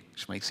for you,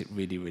 which makes it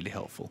really, really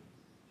helpful.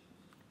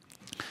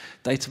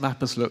 Data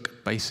mappers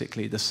look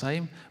basically the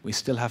same. We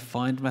still have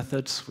find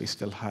methods. We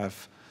still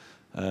have,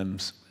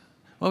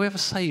 well, we have a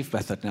save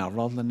method now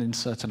rather than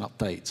insert and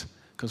update,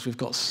 because we've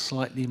got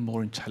slightly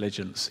more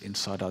intelligence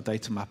inside our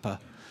data mapper.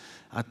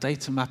 Our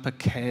data mapper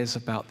cares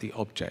about the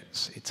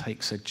objects. It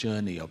takes a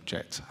journey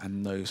object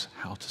and knows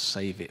how to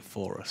save it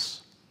for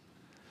us.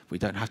 We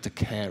don't have to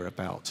care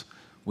about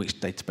which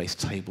database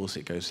tables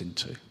it goes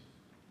into.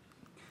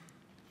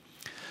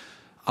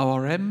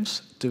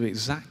 ORMs do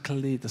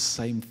exactly the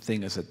same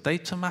thing as a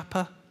data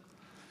mapper,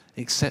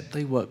 except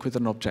they work with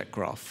an object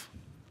graph.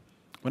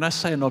 When I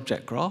say an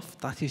object graph,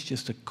 that is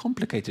just a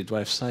complicated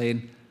way of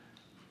saying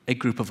a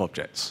group of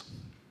objects.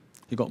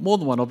 You've got more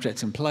than one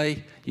object in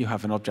play, you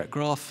have an object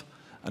graph,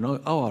 an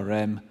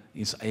ORM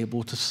is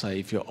able to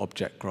save your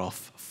object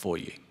graph for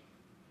you.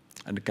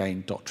 And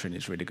again, Doctrine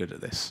is really good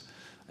at this.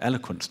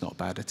 Eloquent's not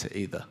bad at it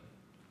either.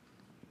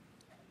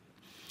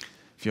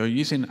 If you're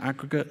using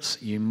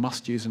aggregates, you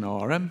must use an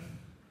ORM,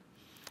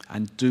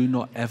 and do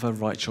not ever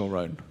write your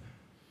own.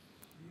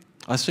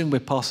 I assume we're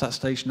past that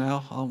stage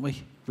now, aren't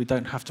we? We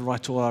don't have to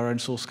write all our own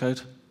source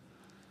code.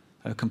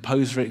 A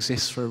composer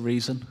exists for a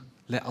reason.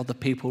 Let other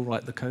people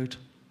write the code.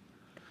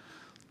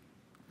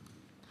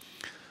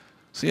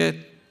 So yeah,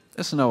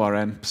 that's an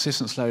ORM.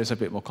 Persistence layer is a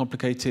bit more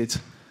complicated.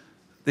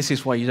 This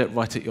is why you don't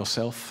write it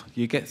yourself.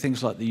 You get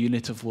things like the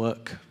unit of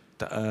work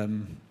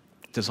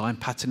design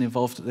pattern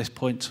involved at this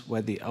point,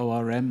 where the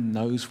ORM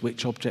knows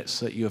which objects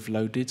that you have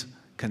loaded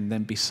can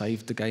then be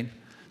saved again,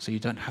 so you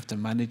don't have to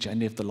manage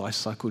any of the life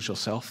cycles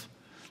yourself.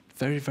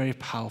 Very, very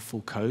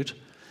powerful code.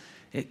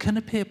 It can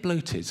appear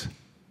bloated.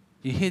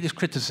 You hear this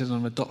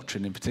criticism of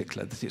doctrine in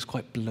particular, that it's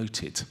quite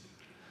bloated.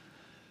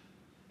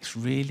 It's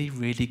really,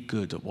 really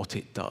good at what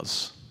it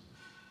does.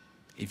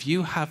 If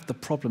you have the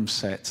problem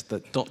set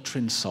that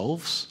doctrine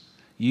solves,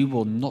 you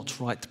will not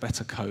write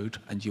better code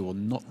and you will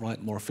not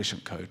write more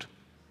efficient code.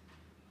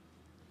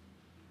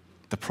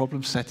 The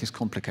problem set is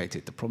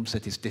complicated. The problem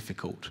set is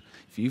difficult.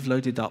 If you've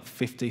loaded up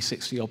 50,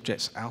 60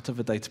 objects out of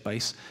a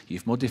database,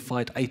 you've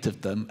modified 8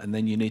 of them, and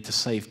then you need to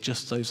save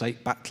just those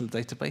 8 back to the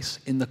database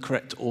in the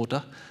correct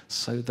order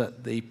so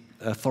that the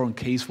foreign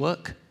keys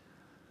work,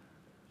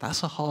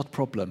 that's a hard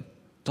problem.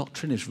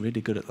 Doctrine is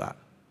really good at that.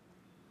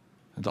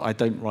 And I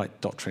don't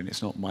write doctrine,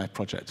 it's not my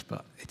project,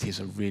 but it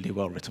is a really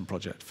well-written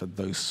project for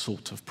those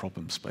sort of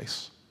problem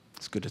space.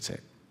 It's good at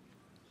it.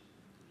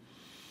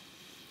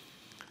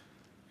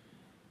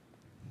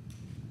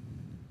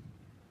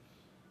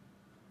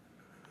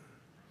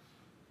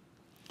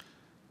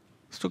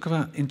 Let's talk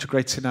about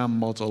integrating our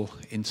model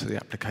into the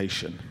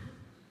application.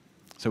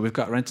 So we've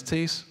got our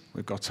entities,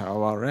 we've got our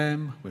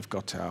ORM, we've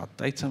got our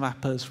data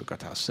mappers, we've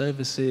got our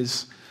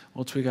services.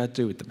 What do we got to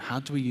do with them? How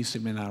do we use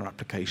them in our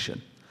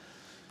application?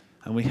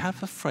 And we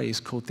have a phrase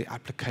called the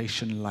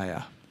application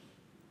layer.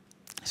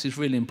 This is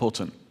really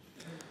important.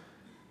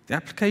 The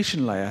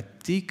application layer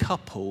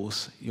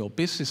decouples your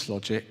business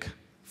logic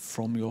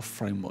from your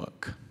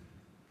framework.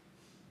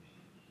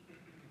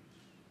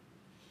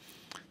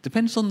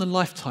 Depends on the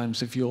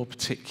lifetimes of your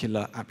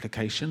particular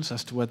applications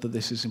as to whether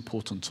this is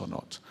important or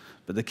not.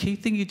 But the key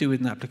thing you do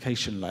with an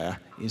application layer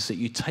is that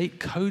you take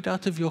code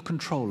out of your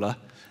controller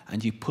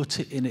and you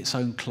put it in its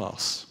own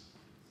class.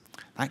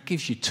 That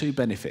gives you 2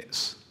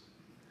 benefits.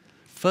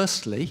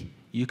 Firstly,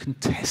 you can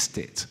test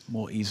it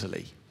more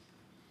easily.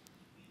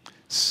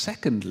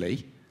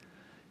 Secondly,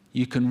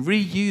 you can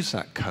reuse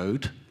that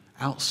code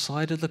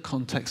outside of the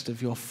context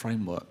of your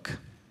framework.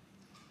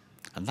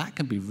 And that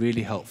can be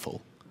really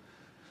helpful.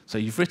 So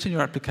you've written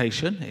your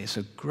application, it's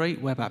a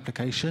great web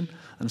application,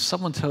 and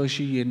someone tells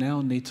you you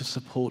now need to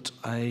support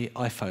an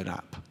iPhone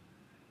app.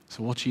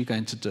 So what are you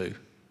going to do?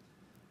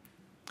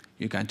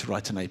 You're going to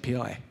write an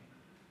API.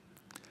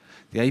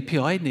 The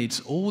API needs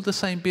all the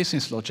same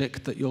business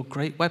logic that your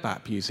great web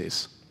app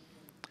uses.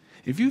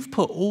 If you've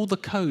put all the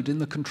code in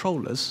the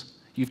controllers,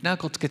 you've now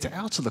got to get it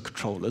out of the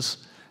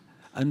controllers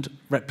and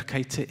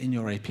replicate it in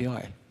your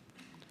API.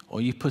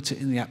 Or you put it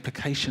in the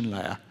application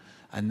layer,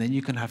 and then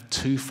you can have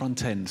 2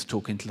 front ends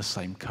talking to the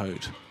same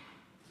code.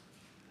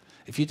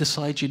 If you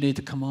decide you need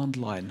a command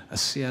line, a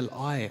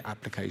CLI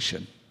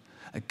application,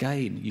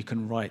 again, you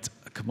can write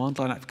a command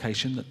line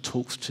application that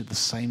talks to the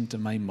same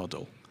domain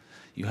model.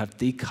 You have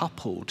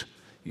decoupled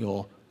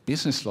your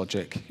business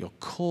logic, your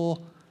core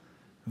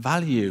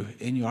value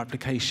in your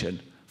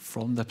application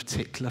from the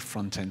particular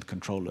front-end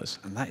controllers.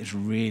 And that is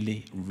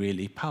really,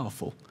 really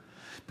powerful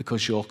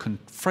because your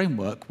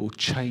framework will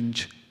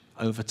change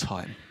over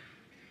time.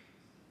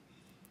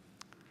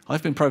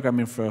 I've been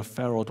programming for a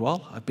fair old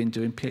while. I've been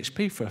doing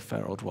PHP for a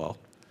fair old while.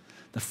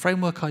 The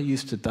framework I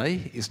use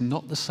today is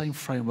not the same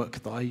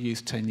framework that I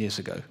used 10 years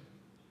ago.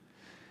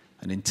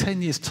 And in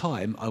 10 years'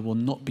 time, I will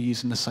not be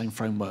using the same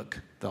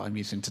framework that I'm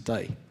using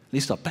today. At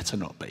least I better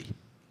not be.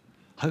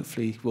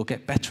 Hopefully, we'll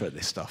get better at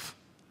this stuff.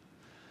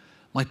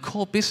 My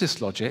core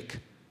business logic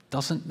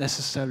doesn't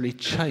necessarily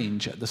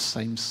change at the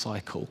same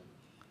cycle.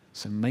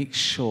 So make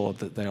sure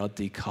that they are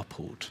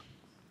decoupled.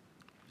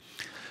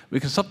 We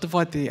can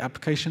subdivide the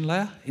application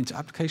layer into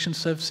application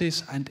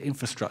services and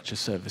infrastructure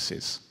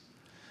services.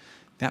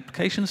 The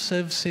application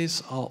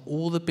services are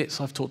all the bits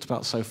I've talked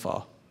about so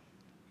far.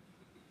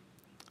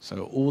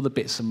 So all the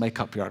bits that make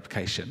up your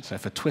application. So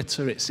for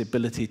Twitter, it's the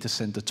ability to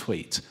send a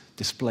tweet,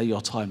 display your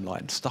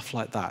timeline, stuff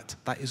like that.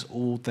 That is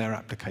all their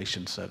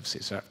application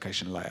services, their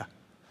application layer.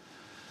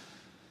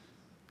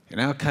 In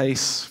our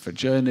case, for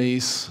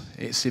journeys,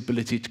 it's the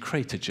ability to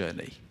create a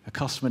journey. A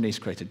customer needs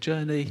to create a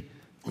journey.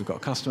 We've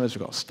got customers,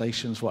 we've got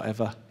stations,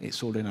 whatever.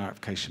 It's all in our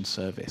application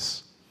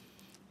service.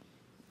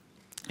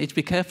 You need to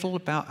be careful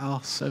about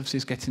our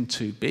services getting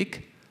too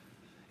big.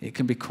 It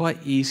can be quite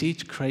easy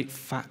to create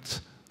fat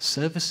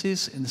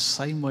services in the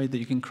same way that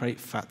you can create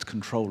fat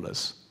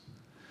controllers.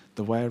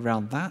 The way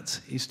around that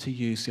is to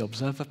use the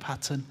observer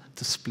pattern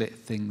to split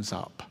things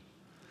up.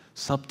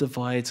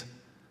 Subdivide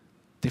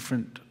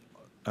different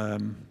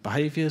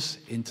behaviors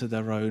into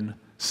their own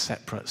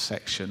separate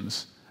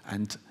sections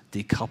and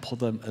decouple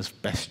them as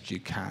best you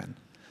can.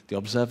 The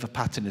observer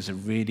pattern is a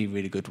really,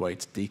 really good way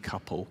to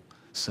decouple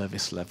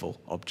service level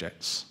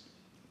objects.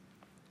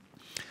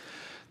 Then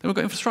we've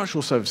got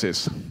infrastructural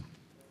services.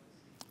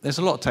 There's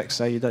a lot of text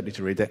there, you don't need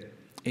to read it.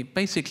 It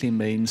basically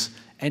means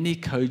any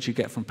code you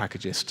get from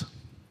Packagist,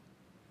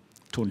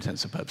 to all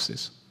intents and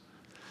purposes.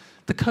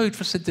 The code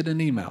for sending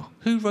an email.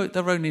 Who wrote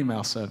their own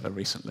email server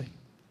recently?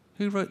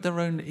 Who wrote their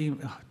own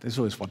email? Oh, there's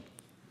always one.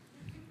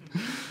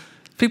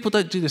 People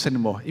don't do this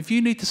anymore. If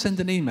you need to send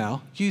an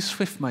email, use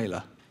Swift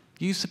Mailer.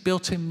 Use the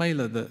built-in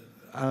mailer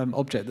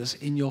object that's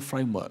in your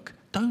framework.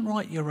 Don't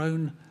write your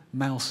own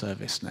mail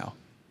service now.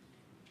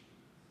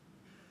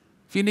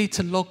 If you need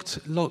to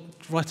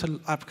write an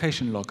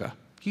application logger,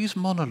 use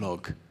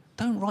Monolog.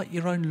 Don't write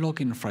your own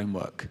login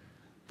framework.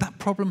 That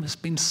problem has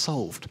been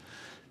solved.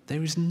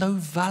 There is no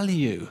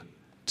value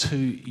to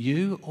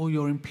you or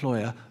your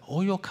employer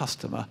or your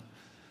customer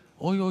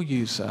or your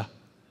user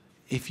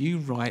if you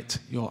write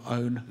your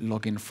own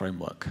login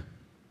framework.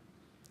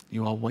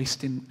 You are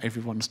wasting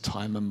everyone's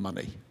time and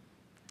money.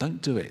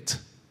 Don't do it.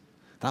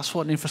 That's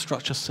what an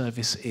infrastructure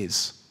service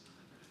is.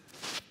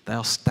 They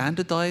are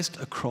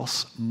standardized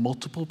across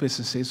multiple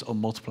businesses or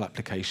multiple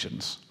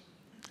applications.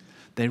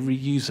 They're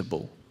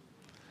reusable.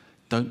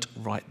 Don't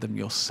write them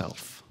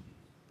yourself.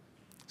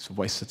 It's a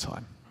waste of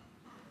time.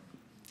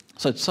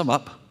 So to sum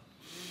up,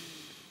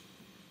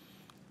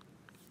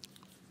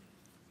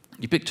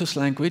 ubiquitous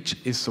language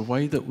is the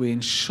way that we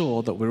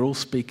ensure that we're all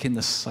speaking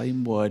the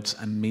same words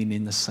and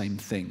meaning the same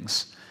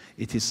things.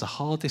 It is the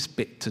hardest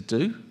bit to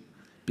do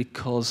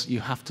because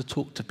you have to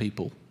talk to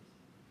people.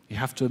 You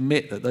have to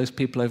admit that those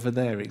people over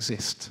there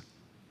exist.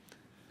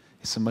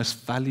 It's the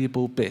most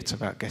valuable bit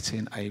about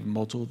getting a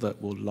model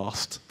that will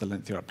last the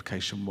length of your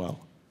application well.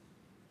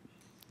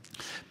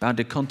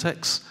 Bounded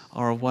contexts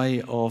are a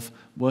way of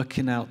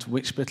working out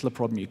which bit of the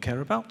problem you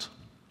care about.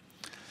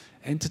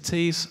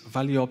 Entities,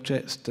 value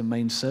objects,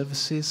 domain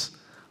services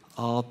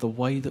are the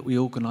way that we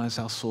organize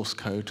our source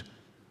code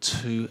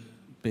to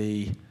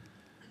be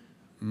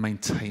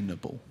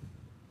maintainable.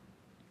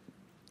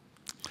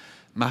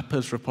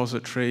 Mappers,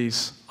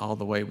 repositories are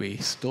the way we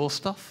store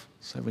stuff.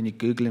 So when you're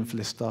Googling for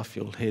this stuff,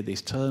 you'll hear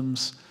these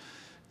terms.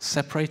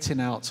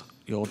 Separating out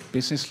your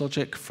business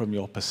logic from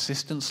your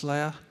persistence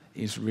layer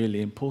is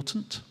really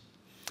important.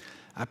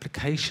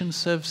 Application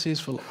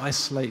services will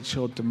isolate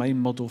your domain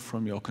model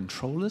from your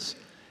controllers.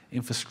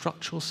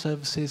 Infrastructural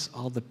services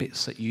are the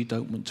bits that you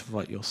don't want to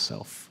write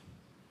yourself.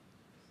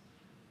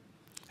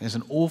 There's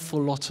an awful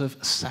lot of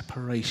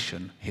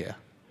separation here.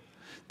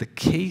 The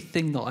key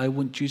thing that I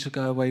want you to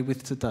go away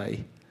with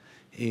today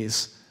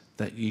is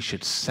that you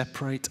should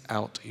separate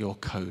out your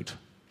code.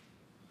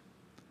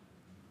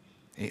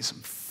 It's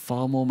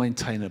far more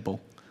maintainable.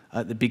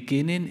 At the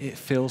beginning, it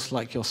feels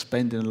like you're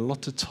spending a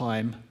lot of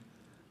time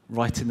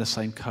writing the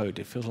same code.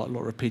 It feels like a lot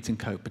of repeating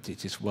code, but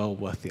it is well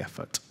worth the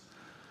effort.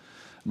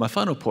 My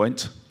final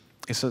point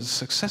is that the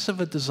success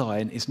of a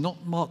design is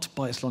not marked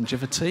by its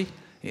longevity.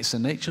 It's the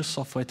nature of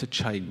software to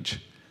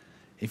change.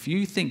 If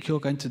you think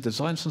you're going to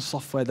design some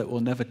software that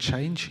will never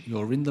change,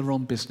 you're in the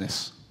wrong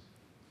business.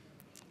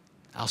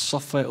 Our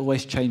software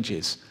always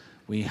changes.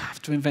 We have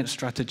to invent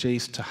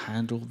strategies to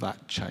handle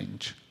that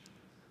change.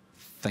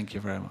 Thank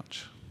you very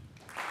much.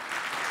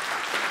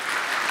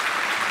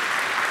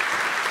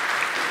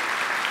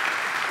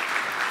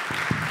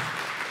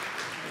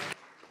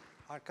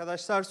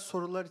 Arkadaşlar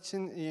sorular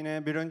için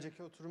yine bir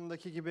önceki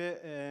oturumdaki gibi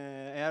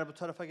eğer bu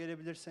tarafa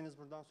gelebilirseniz,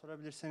 buradan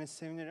sorabilirseniz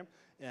sevinirim.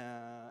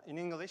 In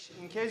English,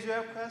 in case you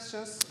have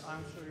questions,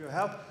 I'm sure you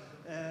have.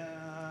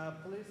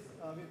 Please,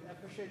 we'd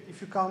appreciate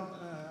if you come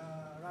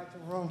right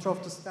in front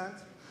of the stand.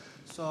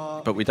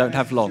 So but we don't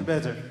have long.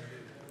 Better.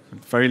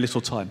 Very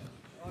little time.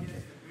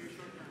 Okay.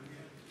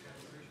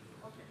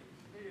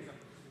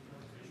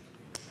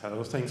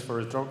 Hello, thanks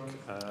for the talk.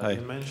 Hi.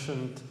 You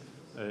mentioned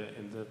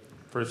in the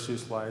first few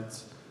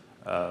slides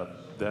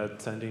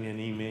that sending an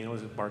email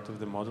is a part of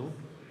the model.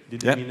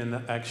 Did you mean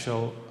an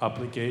actual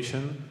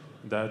application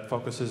that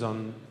focuses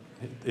on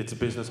its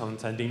business on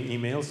sending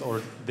emails,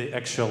 or the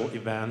actual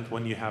event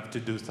when you have to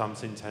do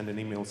something, send an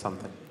email,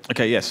 something?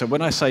 Okay, yeah, so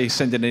when I say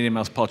sending an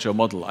email as part of your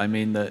model, I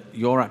mean that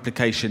your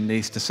application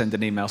needs to send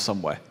an email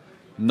somewhere,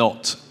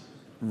 not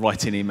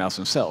writing emails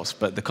themselves,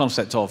 but the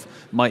concept of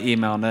my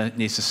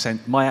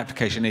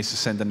application needs to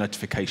send a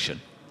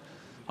notification.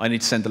 I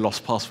need to send a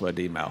lost password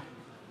email.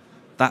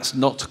 That's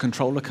not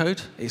controller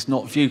code, it's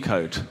not view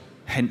code,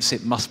 hence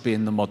it must be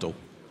in the model.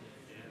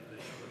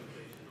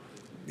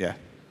 Yeah,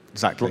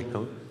 exactly.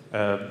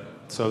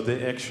 So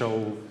the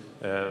actual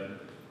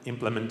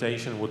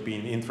implementation would be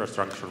in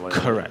infrastructure layer?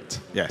 Correct,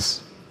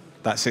 yes.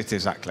 That's it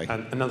exactly.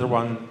 And another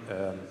one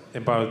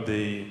about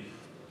the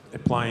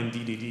applying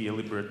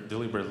DDD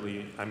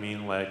deliberately. I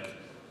mean, like,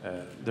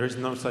 there's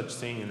no such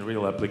thing in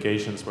real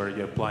applications where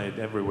you apply it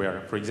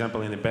everywhere. For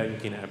example, in a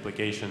banking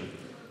application,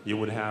 you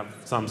would have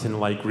something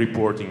like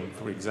reporting,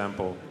 for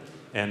example,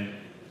 and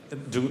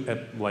do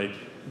like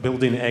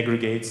build-in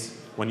aggregates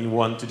when you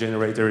want to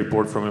generate a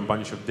report from a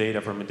bunch of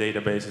data from a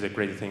database is a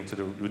great thing to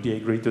do. Would you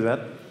agree to that?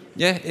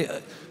 Yeah,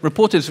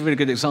 reporting is a really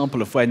good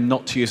example of when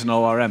not to use an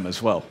ORM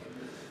as well.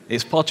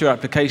 It's part of your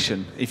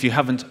application. If you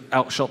haven't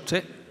outshopped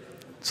it,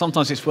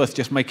 sometimes it's worth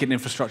just making an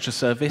infrastructure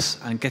service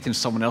and getting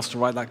someone else to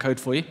write that code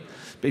for you.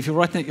 But if you're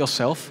writing it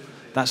yourself,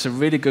 that's a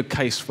really good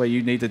case where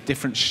you need a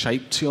different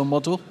shape to your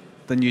model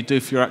than you do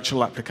for your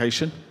actual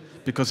application,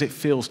 because it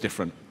feels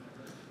different.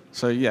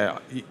 So yeah,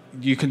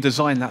 you can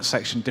design that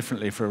section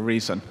differently for a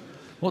reason.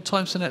 What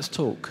time's the next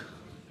talk?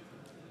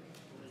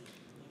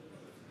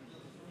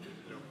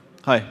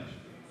 Hi.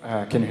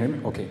 Can you hear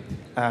me? Okay.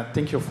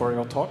 Thank you for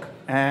your talk.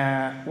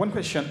 One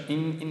question.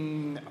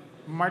 In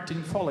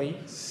Martin Foley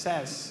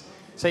says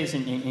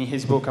in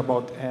his book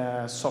about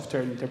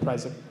software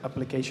enterprise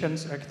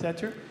applications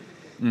architecture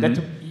that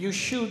you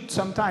should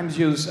sometimes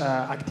use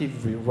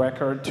active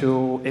record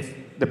to, if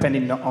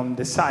depending on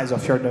the size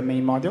of your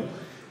domain model.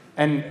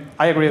 And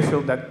I agree with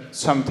you that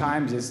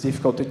sometimes it's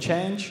difficult to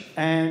change,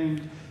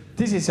 and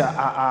this is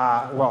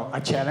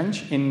a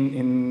challenge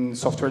in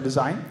software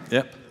design.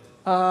 Yep.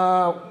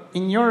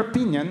 In your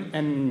opinion,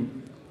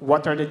 and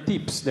what are the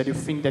tips that you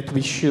think that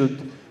we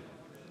should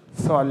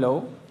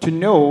follow to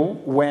know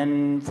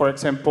when, for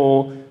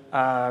example,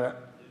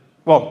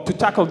 to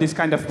tackle these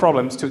kind of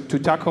problems, to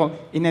tackle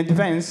in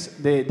advance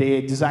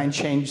the design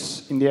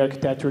changes in the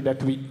architecture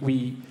that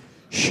we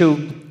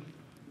should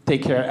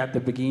take care at the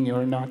beginning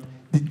or not?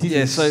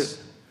 So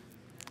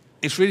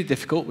it's really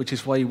difficult, which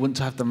is why you want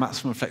to have the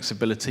maximum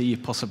flexibility you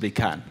possibly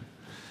can.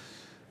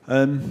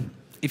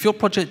 If your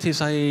project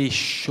is a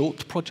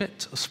short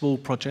project, a small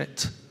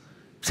project,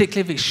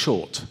 particularly if it's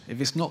short, if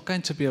it's not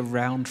going to be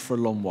around for a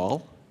long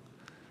while,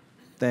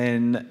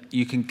 then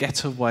you can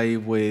get away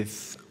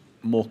with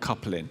more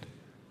coupling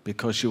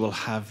because you will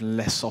have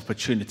less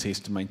opportunities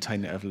to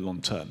maintain it over the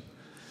long term.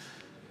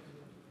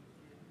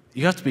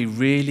 You have to be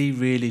really,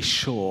 really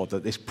sure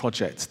that this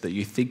project that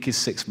you think is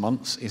 6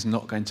 months is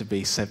not going to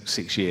be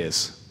 6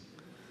 years.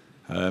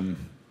 That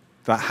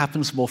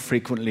happens more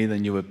frequently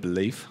than you would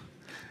believe.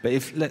 But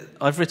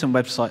I've written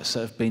websites that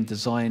have been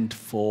designed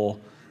for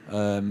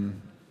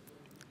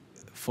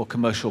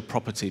commercial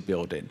property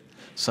building.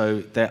 So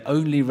they're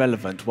only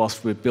relevant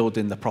whilst we're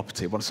building the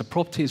property. Once the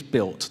property is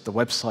built, the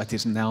website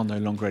is now no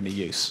longer any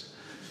use.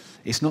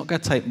 It's not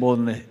going to take more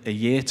than a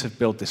year to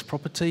build this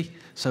property,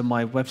 so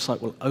my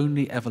website will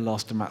only ever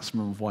last a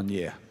maximum of 1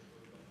 year.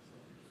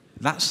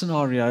 That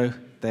scenario,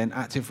 then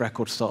Active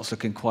Record starts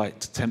looking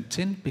quite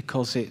tempting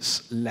because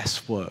it's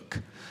less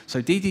work.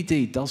 So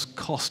DDD does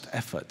cost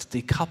effort.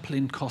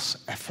 Decoupling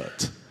costs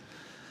effort.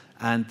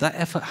 And that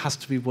effort has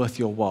to be worth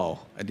your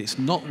while. And it's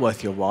not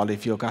worth your while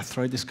if you're going to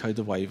throw this code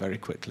away very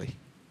quickly.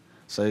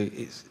 So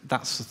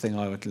that's the thing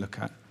I would look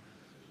at.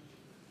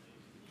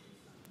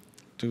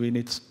 Do we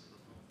need...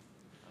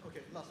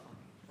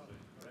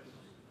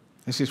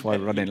 This is why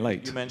we're running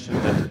late. You mentioned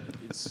that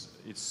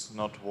it's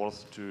not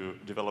worth to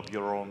develop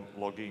your own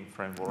logging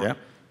framework. Yeah.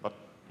 But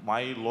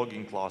my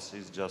logging class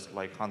is just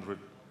like 100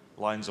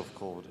 lines of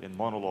code. In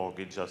Monolog,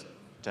 it's just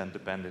 10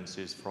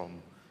 dependencies from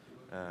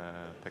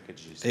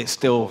packages. It's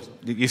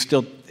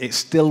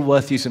still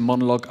worth using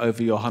Monolog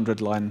over your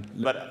 100-line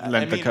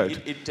length of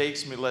code. It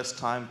takes me less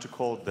time to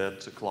code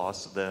that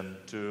class than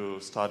to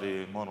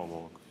study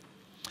Monolog.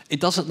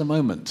 It does at the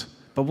moment.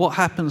 But what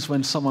happens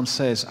when someone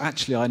says,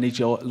 actually, I need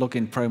your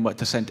login framework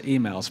to send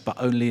emails, but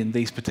only in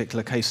these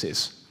particular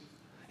cases?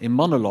 In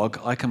Monolog,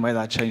 I can make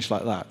that change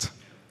like that.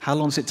 How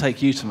long does it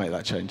take you to make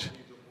that change?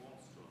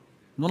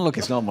 Monolog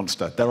is not a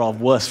monster. There are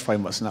worse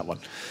frameworks than that one.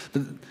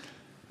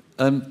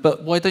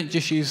 But why don't you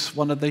just use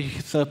one of the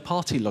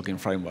third-party login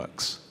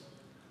frameworks?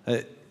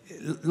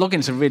 Login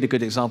is a really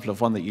good example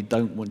of one that you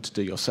don't want to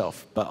do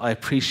yourself. But I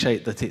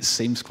appreciate that it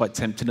seems quite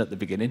tempting at the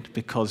beginning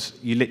because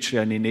you literally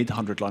only need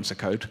 100 lines of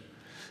code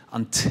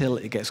until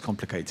it gets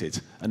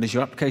complicated. And as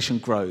your application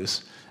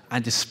grows,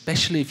 and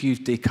especially if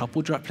you've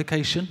decoupled your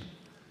application,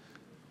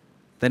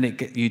 then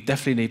you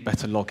definitely need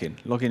better logging.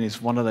 Logging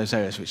is one of those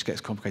areas which gets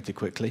complicated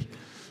quickly.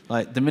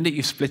 Like the minute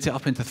you split it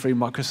up into 3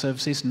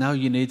 microservices, now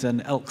you need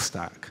an elk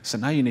stack. So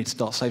now you need to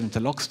start saving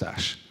to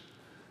Logstash.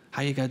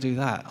 How are you going to do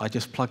that? I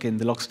just plug in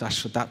the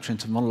Logstash adapter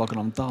into Monolog and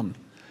I'm done.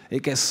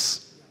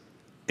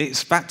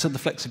 It's back to the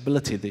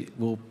flexibility that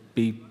will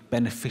be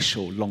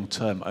beneficial long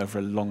term over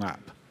a long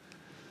app.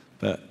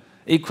 But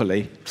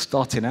equally,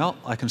 starting out,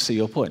 I can see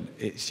your point.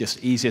 It's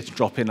just easier to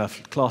drop in a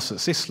class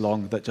that's this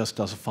long that just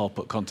does a file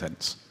put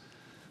contents.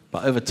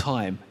 But over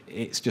time,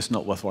 it's just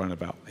not worth worrying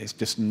about. It's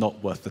just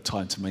not worth the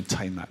time to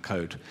maintain that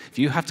code. If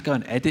you have to go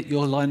and edit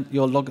your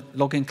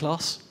login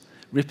class,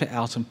 rip it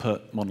out and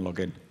put Monolog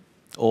in,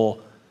 or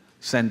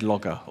send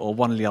logger, or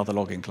one of the other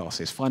logging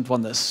classes. Find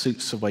one that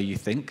suits the way you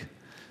think,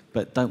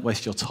 but don't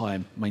waste your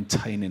time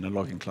maintaining a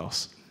logging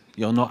class.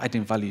 You're not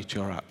adding value to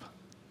your app.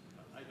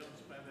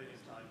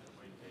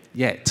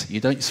 Yet. You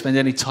don't spend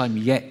any time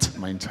yet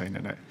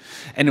maintaining it.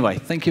 Anyway,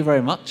 thank you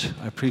very much.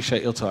 I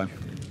appreciate your time.